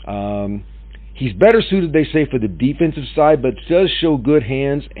 He's better suited, they say, for the defensive side, but does show good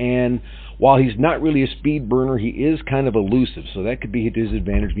hands, and while he's not really a speed burner, he is kind of elusive, so that could be to his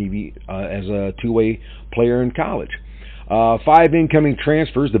advantage maybe as a two-way player in college. 5 incoming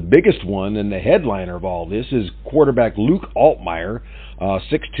transfers. The biggest one and the headliner of all this is quarterback Luke Altmaier,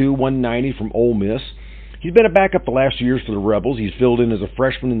 6'2", 190 from Ole Miss. He's been a backup the last 2 years for the Rebels. He's filled in as a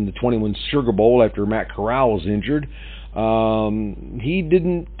freshman in the 21 Sugar Bowl after Matt Corral was injured. He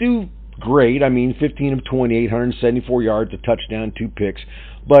didn't do great. I mean, 15 of 28, 174 yards, a touchdown, 2 picks.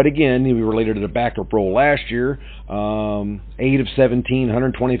 But again, he was related to the backup role last year. 8 of 17,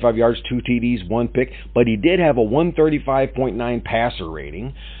 125 yards, 2 TDs, 1 pick. But he did have a 135.9 passer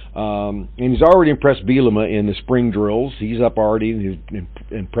rating. And he's already impressed Bielema in the spring drills. He's up already. He's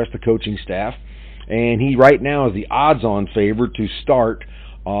impressed the coaching staff. And he right now is the odds-on favorite to start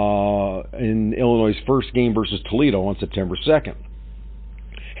in Illinois' first game versus Toledo on September 2nd.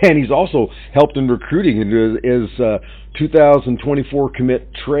 And he's also helped in recruiting. His 2024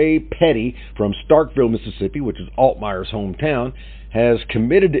 commit Trey Petty from Starkville, Mississippi, which is Altmaier's hometown, has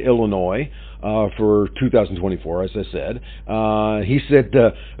committed to Illinois for 2024, as I said. He said,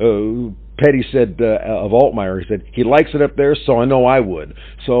 Petty said of Altmaier, he said, he likes it up there, so I know I would.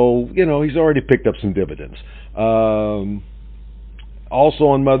 So, he's already picked up some dividends. Also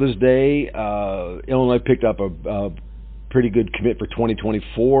on Mother's Day, Illinois picked up a pretty good commit for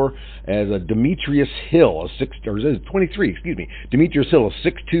 2024 as a Demetrius Hill, Demetrius Hill, a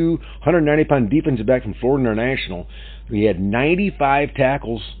 6'2", 190-pound defensive back from Florida International. He had 95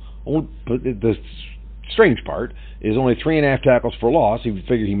 tackles. The strange part is only 3.5 tackles for loss. He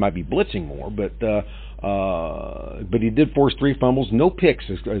figured he might be blitzing more, but he did force 3 fumbles, no picks,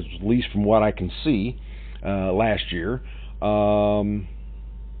 at least from what I can see last year.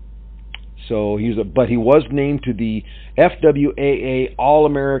 So he was named to the FWAA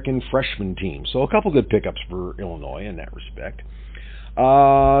All-American Freshman team. So a couple good pickups for Illinois in that respect.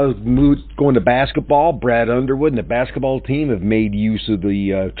 Going to basketball, Brad Underwood and the basketball team have made use of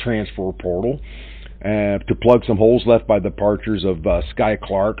the transfer portal to plug some holes left by the departures of Sky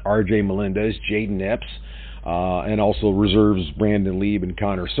Clark, R.J. Melendez, Jaden Epps, and also reserves Brandon Lieb and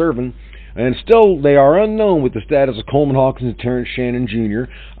Connor Servin. And still, they are unknown with the status of Coleman Hawkins and Terrence Shannon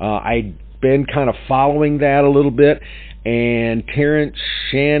Jr. I've been kind of following that a little bit, and Terrence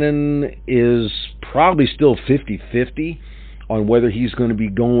Shannon is probably still 50-50 on whether he's going to be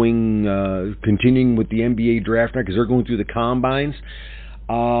continuing with the NBA draft because they're going through the combines.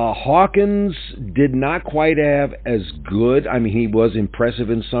 Hawkins did not quite have as good. I mean, he was impressive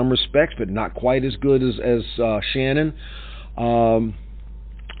in some respects, but not quite as good as Shannon.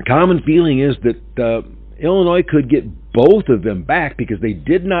 Common feeling is that Illinois could get both of them back because they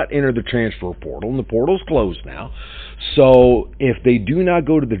did not enter the transfer portal, and the portal's closed now. So if they do not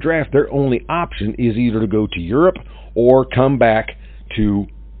go to the draft, their only option is either to go to Europe or come back to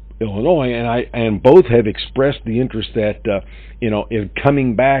Illinois, and both have expressed the interest that if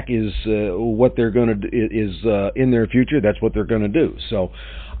coming back is what they're going to in their future, that's what they're going to do. So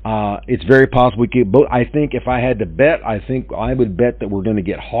it's very possible we get both. I think if I had to bet, I would bet that we're going to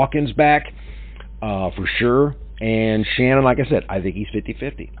get Hawkins back for sure, and Shannon, like I said, I think he's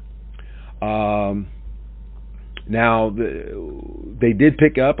 50-50. Now, they did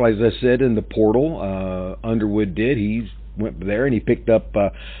pick up, as I said, in the portal. Underwood did. He went there and he picked up,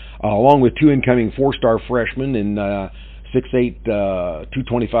 along with two incoming four-star freshmen in 6'8",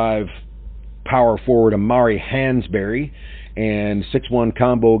 225 power forward Amari Hansberry and 6'1"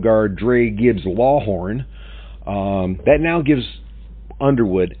 combo guard Dre Gibbs Lawhorn. That now gives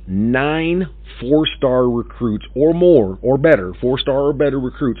Underwood 9 four-star recruits or more, or better, 4-star or better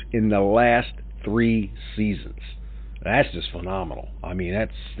recruits in the last 3 seasons. That's just phenomenal. I mean,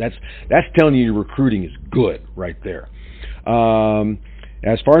 that's telling you your recruiting is good right there.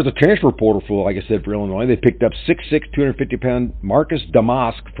 As far as the transfer portal for, like I said, for Illinois, they picked up 6'6", 250-pound Marcus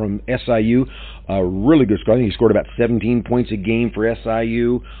Damask from SIU. Really good scorer. I think he scored about 17 points a game for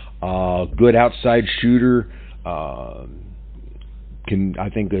SIU. Good outside shooter. I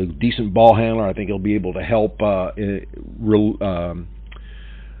think a decent ball handler. I think he'll be able to help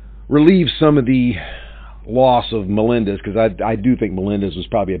relieve some of the loss of Melendez, because I do think Melendez was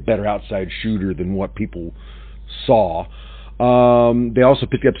probably a better outside shooter than what people saw. They also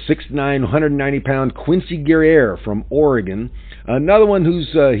picked up 6'9", 190-pound Quincy Guerriere from Oregon. Another one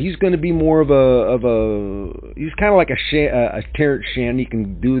who's he's going to be more of a he's kind of like a Terrence Shannon. He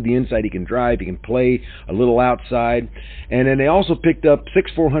can do the inside, he can drive, he can play a little outside. And then they also picked up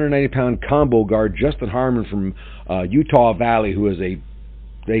 6'4", 190-pound combo guard Justin Harmon from Utah Valley, who is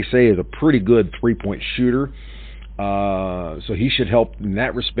they say is a pretty good three-point shooter. So he should help in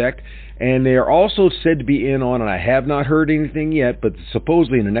that respect. And they are also said to be in on, and I have not heard anything yet, but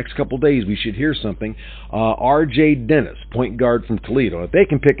supposedly in the next couple of days we should hear something, R.J. Dennis, point guard from Toledo. If they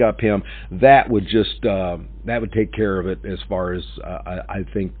can pick up him, that would just that would take care of it as far as I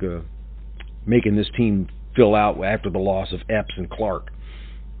think making this team fill out after the loss of Epps and Clark.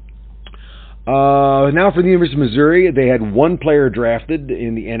 Now for the University of Missouri, they had one player drafted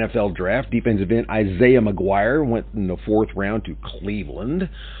in the NFL draft, defensive end Isaiah McGuire, went in the 4th round to Cleveland.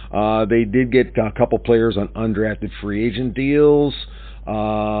 They did get a couple players on undrafted free agent deals.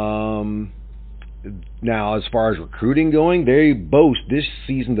 Now, as far as recruiting going, they boast this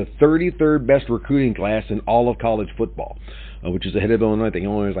season the 33rd best recruiting class in all of college football, which is ahead of Illinois. I think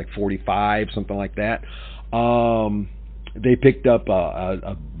Illinois is like 45, something like that. They picked up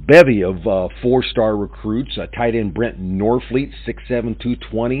a bevy of 4-star recruits, tight end Brent Norfleet, 6'7",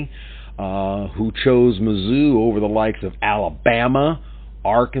 220, who chose Mizzou over the likes of Alabama,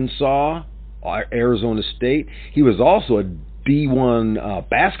 Arkansas, Arizona State. He was also a D1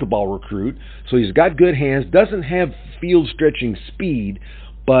 basketball recruit, so he's got good hands, doesn't have field-stretching speed,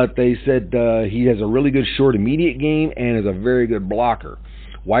 but they said he has a really good short immediate game and is a very good blocker.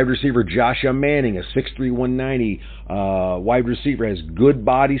 Wide receiver Joshua Manning, a 6'3", 190 wide receiver, has good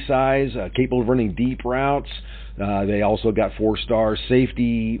body size, capable of running deep routes. They also got 4-star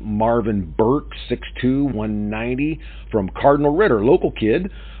safety Marvin Burke, 6'2", 190, from Cardinal Ritter, local kid.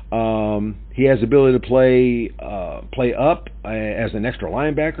 He has the ability to play up as an extra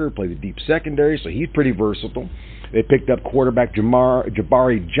linebacker, play the deep secondary, so he's pretty versatile. They picked up quarterback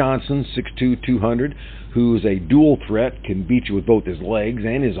Jabari Johnson, 6'2", 200, who's a dual threat, can beat you with both his legs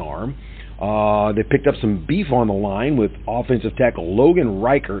and his arm. They picked up some beef on the line with offensive tackle Logan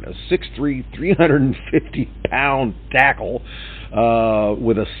Reichert, a 6'3", 350-pound tackle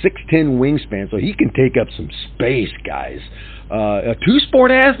with a 6'10" wingspan, so he can take up some space, guys. A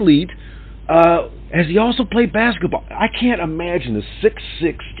two-sport athlete Has he also played basketball? I can't imagine a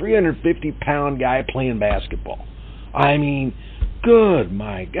 6'6", 350-pound guy playing basketball. I mean, good,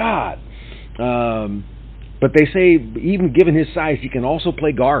 my God. But they say even given his size, he can also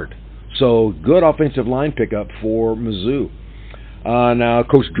play guard. So good offensive line pickup for Mizzou. Now,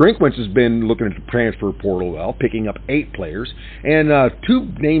 Coach Drinkwitz has been looking at the transfer portal picking up 8 players. And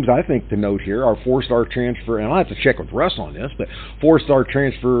 2 names I think to note here are 4-star transfer, and I'll have to check with Russ on this, but 4-star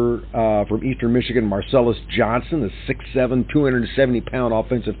transfer from Eastern Michigan, Marcellus Johnson, the 6'7", 270-pound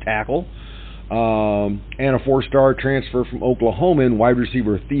offensive tackle. And a 4-star transfer from Oklahoma in wide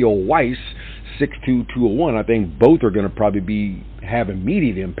receiver Theo Weiss, 6'2", 201. I think both are going to probably have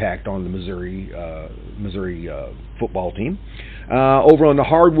immediate impact on the Missouri football team. Over on the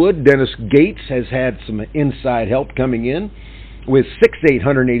hardwood, Dennis Gates has had some inside help coming in with 6'8",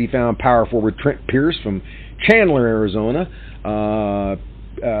 180-pound power forward Trent Pierce from Chandler, Arizona.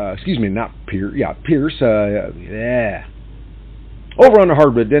 Pierce. Over on the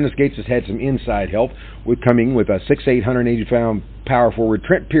hardwood, Dennis Gates has had some inside help with a 6'8", 180-pound power forward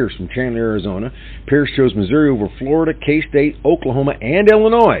Trent Pierce from Chandler, Arizona. Pierce chose Missouri over Florida, K-State, Oklahoma, and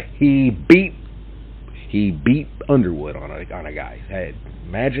Illinois. He beat Underwood on a guy. Hey,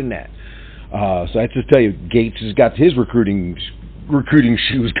 imagine that. So I just tell you, Gates has got his recruiting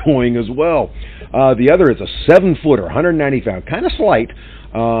shoes going as well. The other is a 7-footer, 190-pound, kind of slight,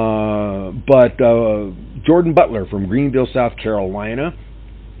 but Jordan Butler from Greenville, South Carolina.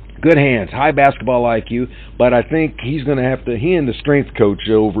 Good hands, high basketball IQ, but I think he and the strength coach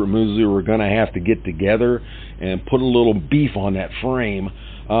over at Mizzou are going to have to get together and put a little beef on that frame.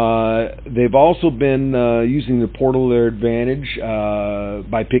 They've also been using the portal to their advantage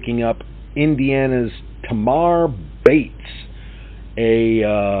by picking up Indiana's Tamar Bates,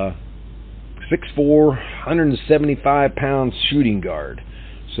 a 6'4", 175-pound shooting guard.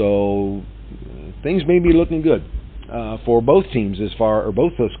 So things may be looking good for both teams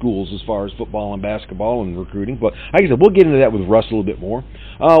both schools as far as football and basketball and recruiting. But like I said, we'll get into that with Russ a little bit more.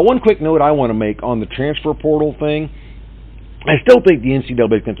 One quick note I want to make on the transfer portal thing. I still think the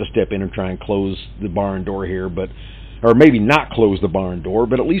NCAA is going to step in and try and close the barn door here, or maybe not close the barn door,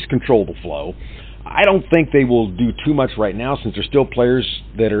 but at least control the flow. I don't think they will do too much right now since there's still players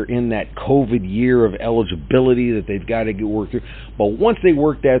that are in that COVID year of eligibility that they've got to work through. But once they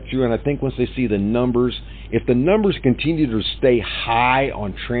work that through, and I think once they see the numbers, if the numbers continue to stay high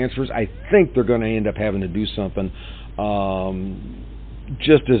on transfers, I think they're going to end up having to do something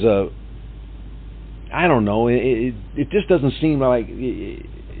just as I don't know. It just doesn't seem like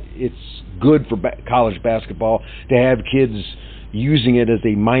it's good for college basketball to have kids using it as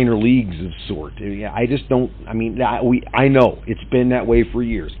a minor leagues of sort. I just don't. I mean, I know it's been that way for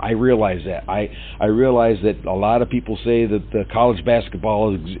years. I realize that. I realize that a lot of people say that the college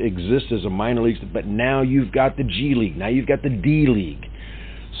basketball exists as a minor league, but now you've got the G League. Now you've got the D League.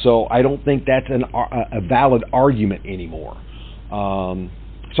 So I don't think that's a valid argument anymore.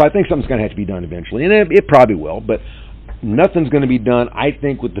 So I think something's going to have to be done eventually, and it probably will, but nothing's going to be done, I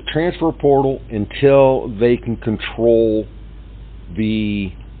think, with the transfer portal until they can control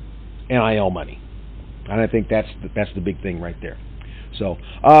the NIL money. And I think that's the big thing right there. So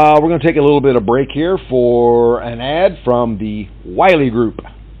we're going to take a little bit of break here for an ad from the Wiley Group.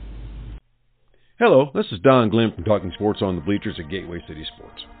 Hello, this is Don Glenn from Talking Sports on the Bleachers at Gateway City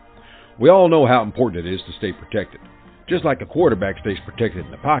Sports. We all know how important it is to stay protected. Just like a quarterback stays protected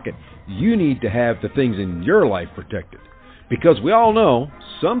in the pocket, you need to have the things in your life protected. Because we all know,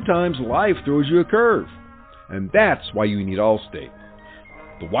 sometimes life throws you a curve. And that's why you need Allstate.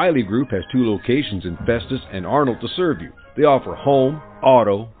 The Wiley Group has 2 locations in Festus and Arnold to serve you. They offer home,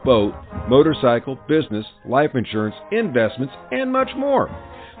 auto, boat, motorcycle, business, life insurance, investments, and much more.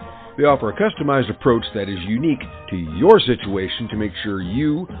 They offer a customized approach that is unique to your situation to make sure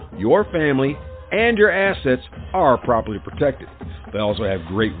you, your family, and your assets are properly protected. They also have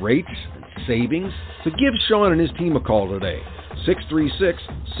great rates and savings, so give Sean and his team a call today,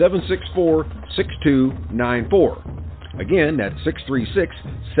 636-764-6294. Again, that's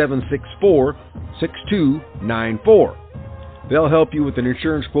 636-764-6294. They'll help you with an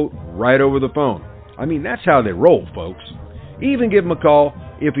insurance quote right over the phone. I mean, that's how they roll, folks. Even give them a call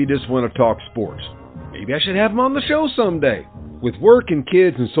if you just want to talk sports. Maybe I should have them on the show someday. With work and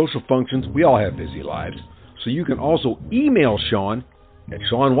kids and social functions, we all have busy lives. So you can also email Sean at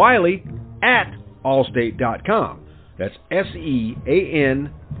SeanWiley@allstate.com. That's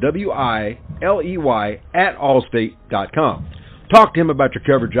SeanWiley@allstate.com. Talk to him about your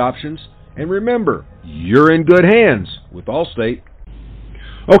coverage options. And remember, you're in good hands with Allstate.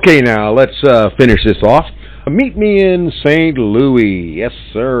 Okay, now let's finish this off. Meet me in St. Louis. Yes,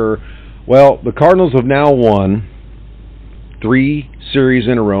 sir. Well, the Cardinals have now won 3 series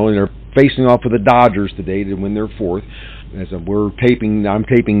in a row, and they're facing off with the Dodgers today to win their 4th. As I'm taping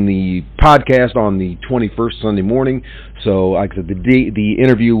the podcast on the 21st Sunday morning. So, like I said, the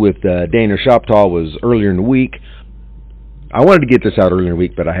interview with Daniel Shoptaw was earlier in the week. I wanted to get this out earlier in the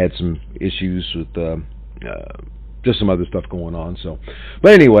week, but I had some issues with just some other stuff going on.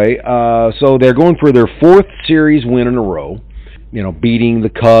 But anyway, so they're going for their 4th series win in a row. Beating the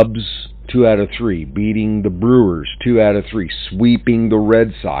Cubs 2 out of 3, beating the Brewers 2 out of 3, sweeping the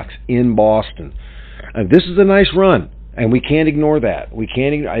Red Sox in Boston. This is a nice run. And we can't ignore that. We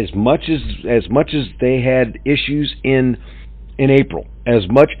can't, as much as they had issues in April, as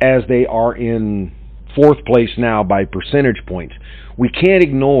much as they are in 4th place now by percentage points, we can't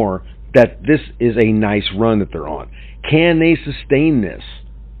ignore that this is a nice run that they're on. Can they sustain this?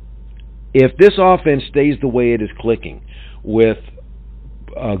 If this offense stays the way it is clicking with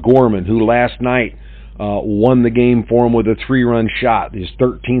Gorman, who last night won the game for him with a 3-run shot, his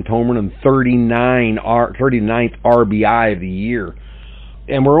 13th home run and 39th RBI of the year.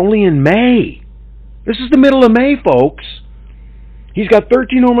 And we're only in May. This is the middle of May, folks. He's got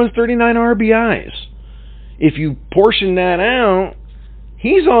 13 home runs, 39 RBIs. If you portion that out,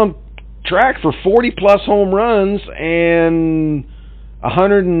 he's on track for 40-plus home runs and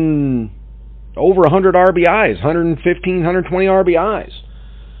over 100 RBIs, 115, 120 RBIs.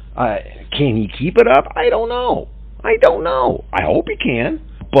 Can he keep it up? I don't know. I hope he can.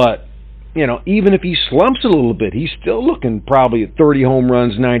 But, even if he slumps a little bit, he's still looking probably at 30 home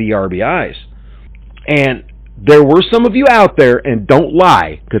runs, 90 RBIs. And there were some of you out there, and don't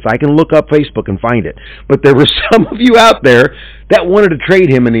lie, because I can look up Facebook and find it, but there were some of you out there that wanted to trade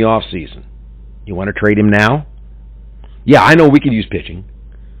him in the offseason. You want to trade him now? Yeah, I know we could use pitching.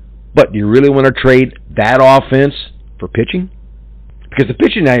 But do you really want to trade that offense for pitching? Because the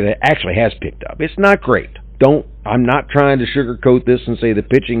pitching actually has picked up. It's not great. I'm not trying to sugarcoat this and say the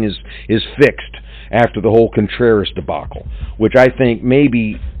pitching is fixed after the whole Contreras debacle, which I think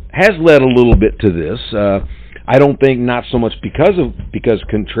maybe has led a little bit to this. I don't think not so much because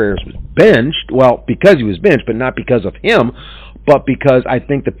Contreras was benched. Well, because he was benched, but not because of him, but because I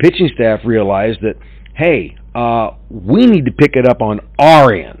think the pitching staff realized that, hey, we need to pick it up on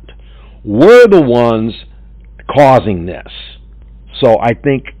our end. We're the ones causing this. So I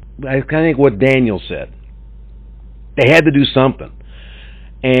think what Daniel said, they had to do something.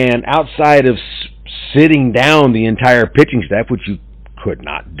 And outside of sitting down the entire pitching staff, which you could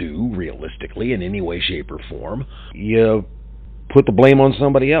not do realistically in any way, shape, or form, you put the blame on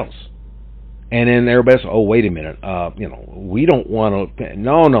somebody else. And then everybody says, oh, wait a minute, we don't want to,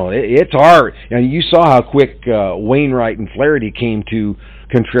 no, it's hard. And you saw how quick Wainwright and Flaherty came to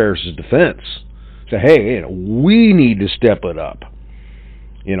Contreras' defense. So, hey, we need to step it up.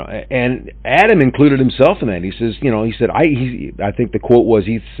 And Adam included himself in that. He said, I think the quote was,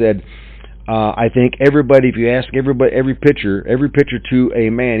 he said, I think everybody, if you ask every pitcher to a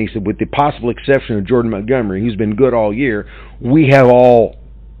man, he said, with the possible exception of Jordan Montgomery, who's been good all year, we have all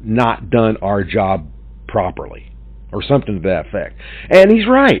not done our job properly, or something to that effect. And he's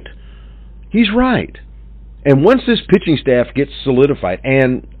right. And once this pitching staff gets solidified,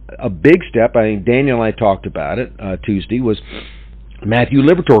 and a big step, I think Daniel and I talked about it Tuesday, was Matthew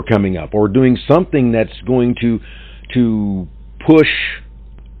Liberatore coming up, or doing something that's going to push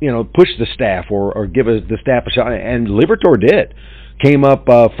the staff, or give the staff a shot. And Liberatore did. Came up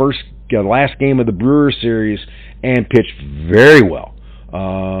last game of the Brewers series and pitched very well. He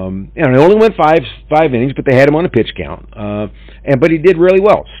only went five innings, but they had him on a pitch count. But he did really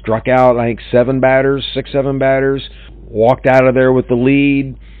well. Struck out, I think, 7 batters, walked out of there with the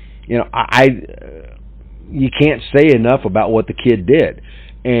lead. You can't say enough about what the kid did.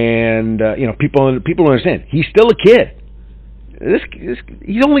 And people understand. He's still a kid.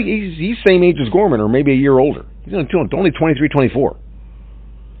 He's same age as Gorman, or maybe a year older. He's only 23, 24.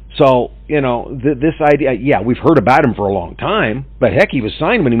 So, this idea, yeah, we've heard about him for a long time, but heck, he was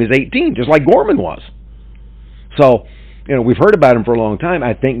signed when he was 18, just like Gorman was. So, we've heard about him for a long time.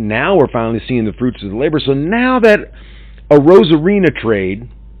 I think now we're finally seeing the fruits of the labor. So now that a Rosarina trade,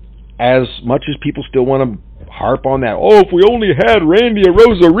 as much as people still want to harp on that, if we only had Randy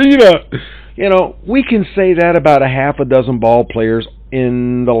Rosarina, we can say that about a half a dozen ball players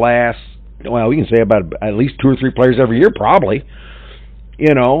in the last, we can say about at least 2 or 3 players every year, probably.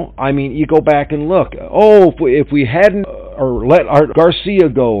 You go back and look. If we hadn't, or let Art Garcia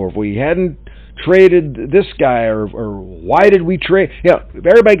go, or if we hadn't traded this guy, or why did we trade?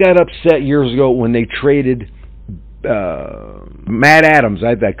 Everybody got upset years ago when they traded Matt Adams.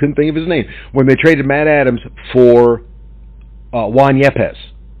 I couldn't think of his name. When they traded Matt Adams for Juan Yepes.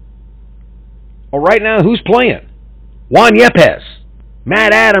 Well, right now, who's playing? Juan Yepes.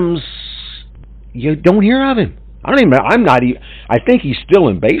 Matt Adams, you don't hear of him. I think he's still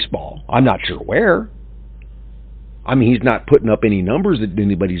in baseball. I'm not sure where. I mean, he's not putting up any numbers that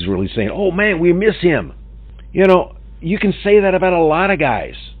anybody's really saying, oh, man, we miss him. You know, you can say that about a lot of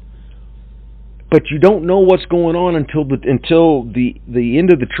guys. But you don't know what's going on until the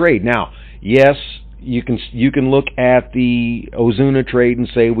end of the trade. Now, yes, you can look at the Ozuna trade and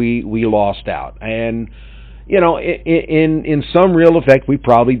say we lost out. And, you know, in some real effect, we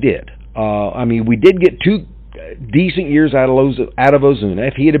probably did. I mean, we did get 2 decent years out of Ozuna.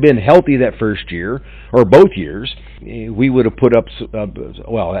 If he had been healthy that first year, or both years, we would have put up,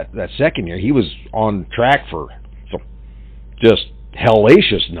 that second year, he was on track for just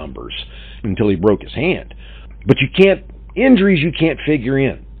hellacious numbers until he broke his hand. But injuries you can't figure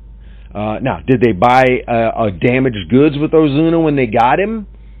in. Now, did they buy damaged goods with Ozuna when they got him?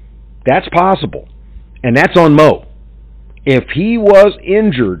 That's possible. And that's on Mo. If he was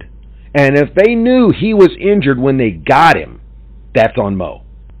injured, and if they knew he was injured when they got him, that's on Mo.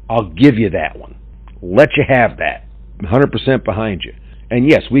 I'll give you that one. Let you have that. 100% behind you. And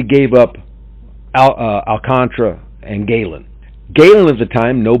yes, we gave up Alcantara and Galen. Galen at the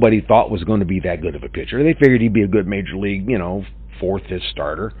time, nobody thought was going to be that good of a pitcher. They figured he'd be a good major league, 4th, 5th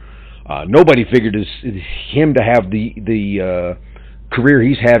starter. Nobody figured him to have the career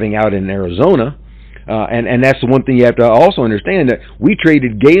he's having out in Arizona. And that's the one thing you have to also understand, that we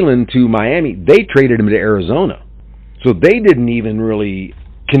traded Galen to Miami. They traded him to Arizona. So they didn't even really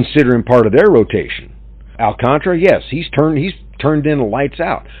consider him part of their rotation. Alcantara, yes, he's turned in the lights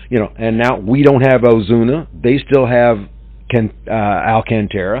out. And now we don't have Ozuna. They still have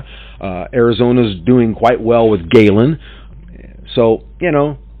Alcantara. Arizona's doing quite well with Galen. So,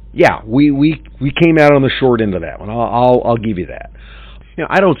 yeah, we came out on the short end of that one. I'll give you that.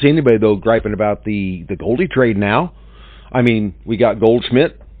 I don't see anybody, though, griping about the Goldie trade now. I mean, we got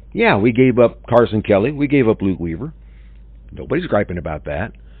Goldschmidt. Yeah, we gave up Carson Kelly. We gave up Luke Weaver. Nobody's griping about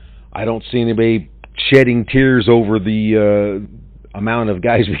that. I don't see anybody shedding tears over the amount of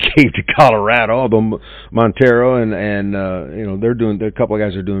guys we gave to Colorado, although Montero and they're a couple of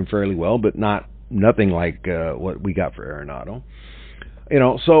guys are doing fairly well, but nothing like what we got for Arenado.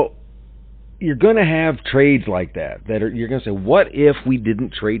 So you're going to have trades like that you're going to say, what if we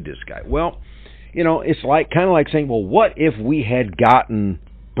didn't trade this guy? Well, it's kind of like saying, well, what if we had gotten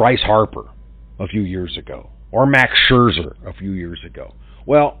Bryce Harper a few years ago, or Max Scherzer a few years ago?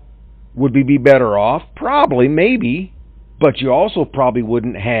 Well, would we be better off? Probably, maybe, but you also probably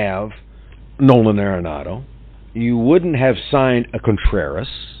wouldn't have Nolan Arenado. You wouldn't have signed a Contreras,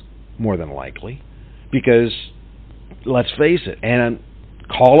 more than likely, because let's face it, and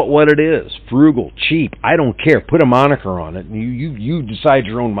call it what it is, frugal, cheap, I don't care, put a moniker on it, and you decide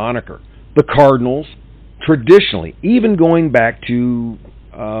your own moniker. The Cardinals, traditionally, even going back to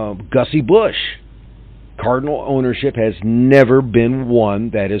Gussie Busch, Cardinal ownership has never been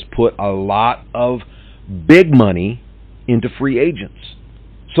one that has put a lot of big money into free agents.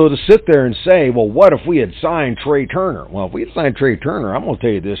 So to sit there and say, well, what if we had signed Trey Turner? Well, if we had signed Trey Turner, I'm going to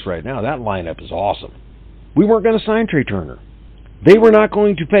tell you this right now, that lineup is awesome. We weren't going to sign Trey Turner. They were not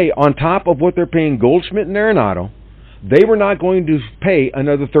going to pay, on top of what they're paying Goldschmidt and Arenado, they were not going to pay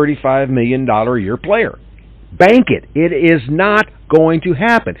another $35 million a year player. Bank it. It is not going to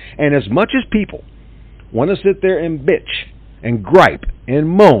happen. And as much as people want to sit there and bitch and gripe and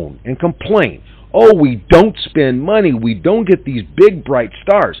moan and complain, oh, we don't spend money, we don't get these big, bright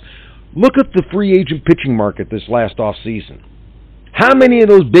stars. Look at the free agent pitching market this last offseason. How many of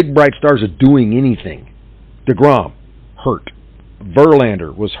those big, bright stars are doing anything? DeGrom, hurt.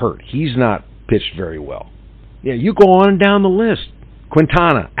 Verlander was hurt. He's not pitched very well. Yeah, you go on down the list.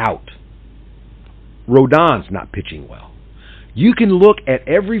 Quintana, out. Rodon's not pitching well. You can look at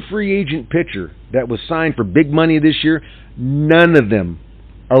every free agent pitcher that was signed for big money this year. None of them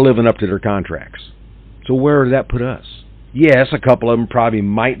are living up to their contracts. So where does that put us? Yes, a couple of them probably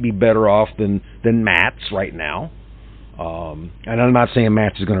might be better off than Matt's right now. And I'm not saying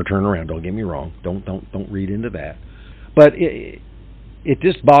Matt's is going to turn around. Don't get me wrong. Don't read into that. But it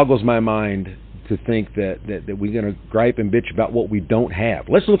just boggles my mind to think that we're going to gripe and bitch about what we don't have.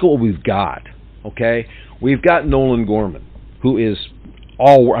 Let's look at what we've got. Okay, we've got Nolan Gorman, who is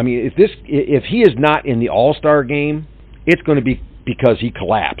all. I mean, if he is not in the All-Star game, it's going to be because he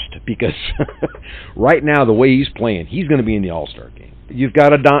collapsed. Because right now, the way he's playing, he's going to be in the All-Star game. You've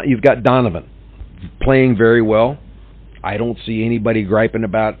got Donovan playing very well. I don't see anybody griping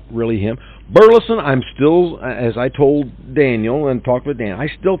about really him. Burleson, I'm still, as I told Daniel and talked with Dan, I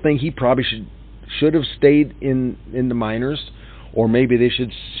still think he probably should have stayed in the minors or maybe they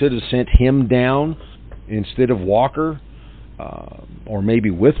should have sent him down instead of Walker, or maybe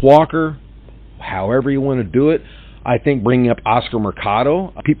with Walker. However you want to do it. I think bringing up Oscar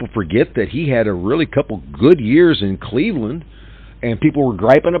Mercado, people forget that he had a really couple good years in Cleveland, and people were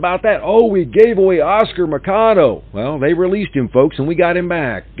griping about that. Oh, we gave away Oscar Mercado. Well, they released him, folks, and we got him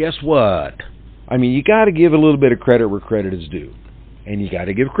back. Guess what? I mean, you got to give a little bit of credit where credit is due, and you got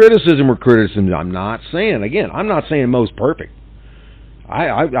to give criticism where criticism is. I'm not saying Mo's perfect.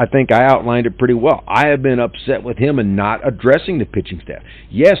 I think I outlined it pretty well. I have been upset with him and not addressing the pitching staff.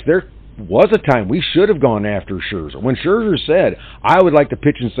 Yes, there was a time we should have gone after Scherzer. When Scherzer said, I would like to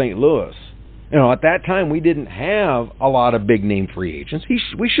pitch in St. Louis, at that time we didn't have a lot of big-name free agents.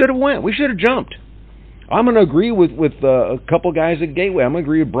 We should have went. We should have jumped. I'm going to agree with a couple guys at Gateway. I'm going to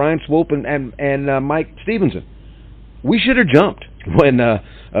agree with Brian Swope and Mike Stevenson. We should have jumped. When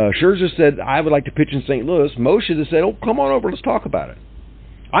Scherzer said, I would like to pitch in St. Louis, Mo should have said, oh, come on over, let's talk about it.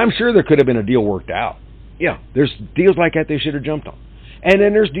 I'm sure there could have been a deal worked out. Yeah, there's deals like that they should have jumped on. And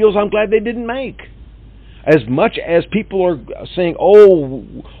then there's deals I'm glad they didn't make. As much as people are saying, oh,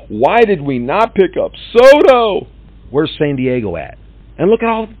 why did we not pick up Soto? Where's San Diego at? And look at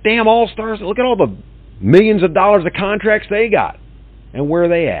all the damn All-Stars. Look at all the millions of dollars of contracts they got. And where are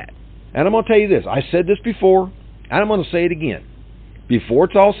they at? And I'm going to tell you this. I said this before, and I'm going to say it again. Before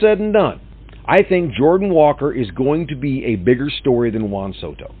it's all said and done, I think Jordan Walker is going to be a bigger story than Juan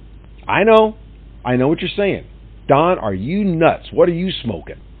Soto. I know what you're saying. Don, are you nuts? What are you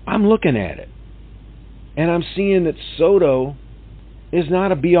smoking? I'm looking at it. And I'm seeing that Soto is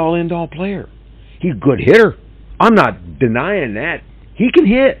not a be-all, end-all player. He's a good hitter. I'm not denying that. He can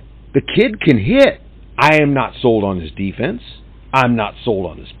hit. The kid can hit. I am not sold on his defense. I'm not sold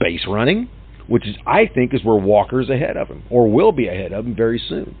on his base running, which is, I think, is where Walker's ahead of him, or will be ahead of him very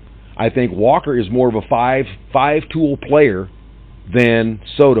soon. I think Walker is more of a five-tool player than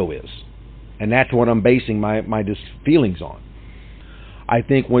Soto is. And that's what I'm basing my feelings on. I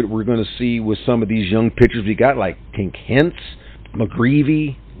think what we're going to see with some of these young pitchers we got, like Tink Hentz,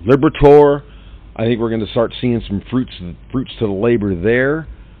 McGreevy, Liberatore, I think we're going to start seeing some fruits to the labor there.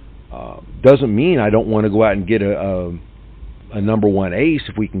 Doesn't mean I don't want to go out and get a number one ace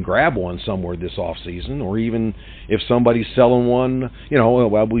if we can grab one somewhere this offseason, or even if somebody's selling one.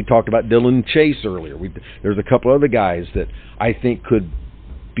 Well, we talked about Dylan Chase earlier. There's a couple other guys that I think could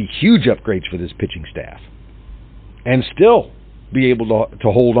be huge upgrades for this pitching staff, and still be able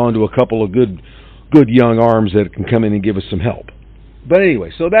to hold on to a couple of good young arms that can come in and give us some help. But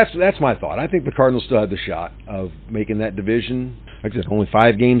anyway, so that's my thought. I think the Cardinals still have the shot of making that division. Like I said, only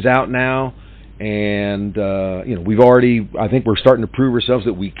 5 games out now, and I think we're starting to prove ourselves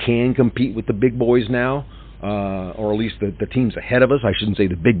that we can compete with the big boys now, or at least the teams ahead of us. I shouldn't say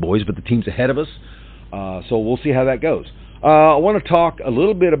the big boys, but the teams ahead of us. So we'll see how that goes. I want to talk a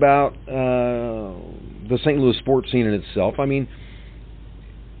little bit about the St. Louis sports scene in itself. I mean,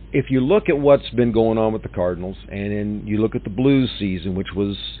 if you look at what's been going on with the Cardinals, and then you look at the Blues season, which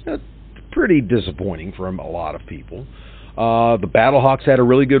was pretty disappointing for a lot of people. The Battlehawks had a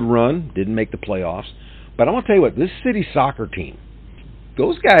really good run, didn't make the playoffs. But I want to tell you what, this city soccer team,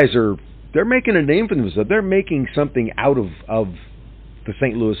 those guys they're making a name for themselves. They're making something out of the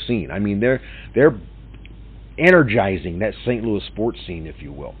St. Louis scene. I mean, they're energizing that St. Louis sports scene, if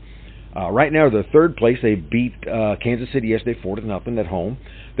you will. Right now, they're third place. They beat Kansas City yesterday 4-0 at home.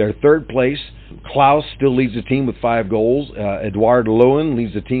 They're third place. Klaus still leads the team with 5 goals. Eduard Lowen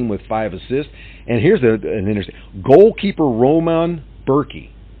leads the team with 5 assists. And here's an interesting goalkeeper. Roman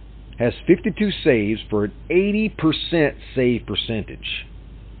Berkey has 52 saves for an 80% save percentage.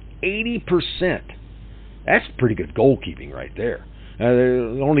 80%. That's pretty good goalkeeping right there.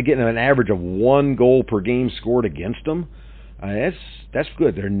 They're only getting an average of 1 goal per game scored against them. That's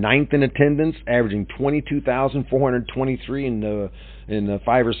good. They're 9th in attendance, averaging 22,423 in the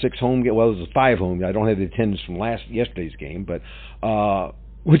 5 or 6 home game. Well, it was a 5 home. I don't have the attendance from yesterday's game, but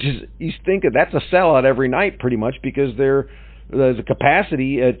which is, you think that's a sellout every night pretty much, because the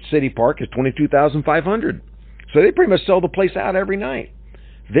capacity at City Park is 22,500. So they pretty much sell the place out every night.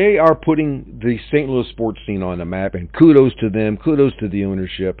 They are putting the St. Louis sports scene on the map, and kudos to them. Kudos to the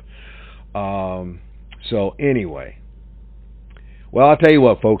ownership. So anyway. Well, I'll tell you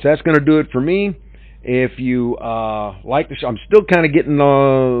what, folks, that's going to do it for me. If you like the show, I'm still kind of getting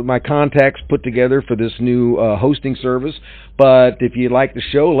my contacts put together for this new hosting service. But if you like the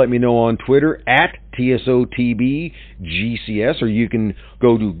show, let me know on Twitter at TSOTBGCS, or you can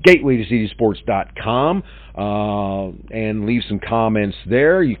go to gatewaytocitysports.com and leave some comments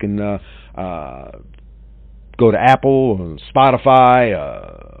there. You can go to Apple,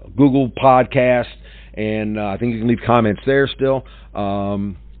 Spotify, Google Podcast, and I think you can leave comments there still.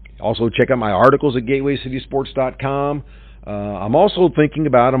 Also, check out my articles at GatewayCitySports.com. I'm also thinking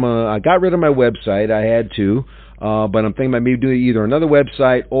about I got rid of my website. I had to, but I'm thinking about maybe doing either another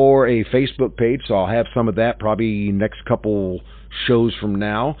website or a Facebook page. So I'll have some of that probably next couple shows from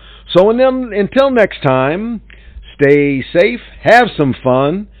now. So until next time, stay safe, have some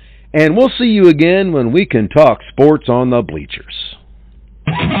fun, and we'll see you again when we can talk sports on the bleachers.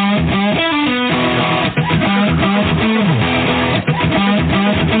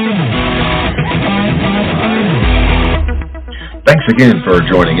 Thanks again for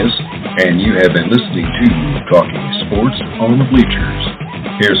joining us, and you have been listening to Talking Sports on the Bleachers.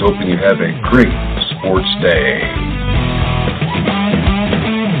 Here's hoping you have a great sports day.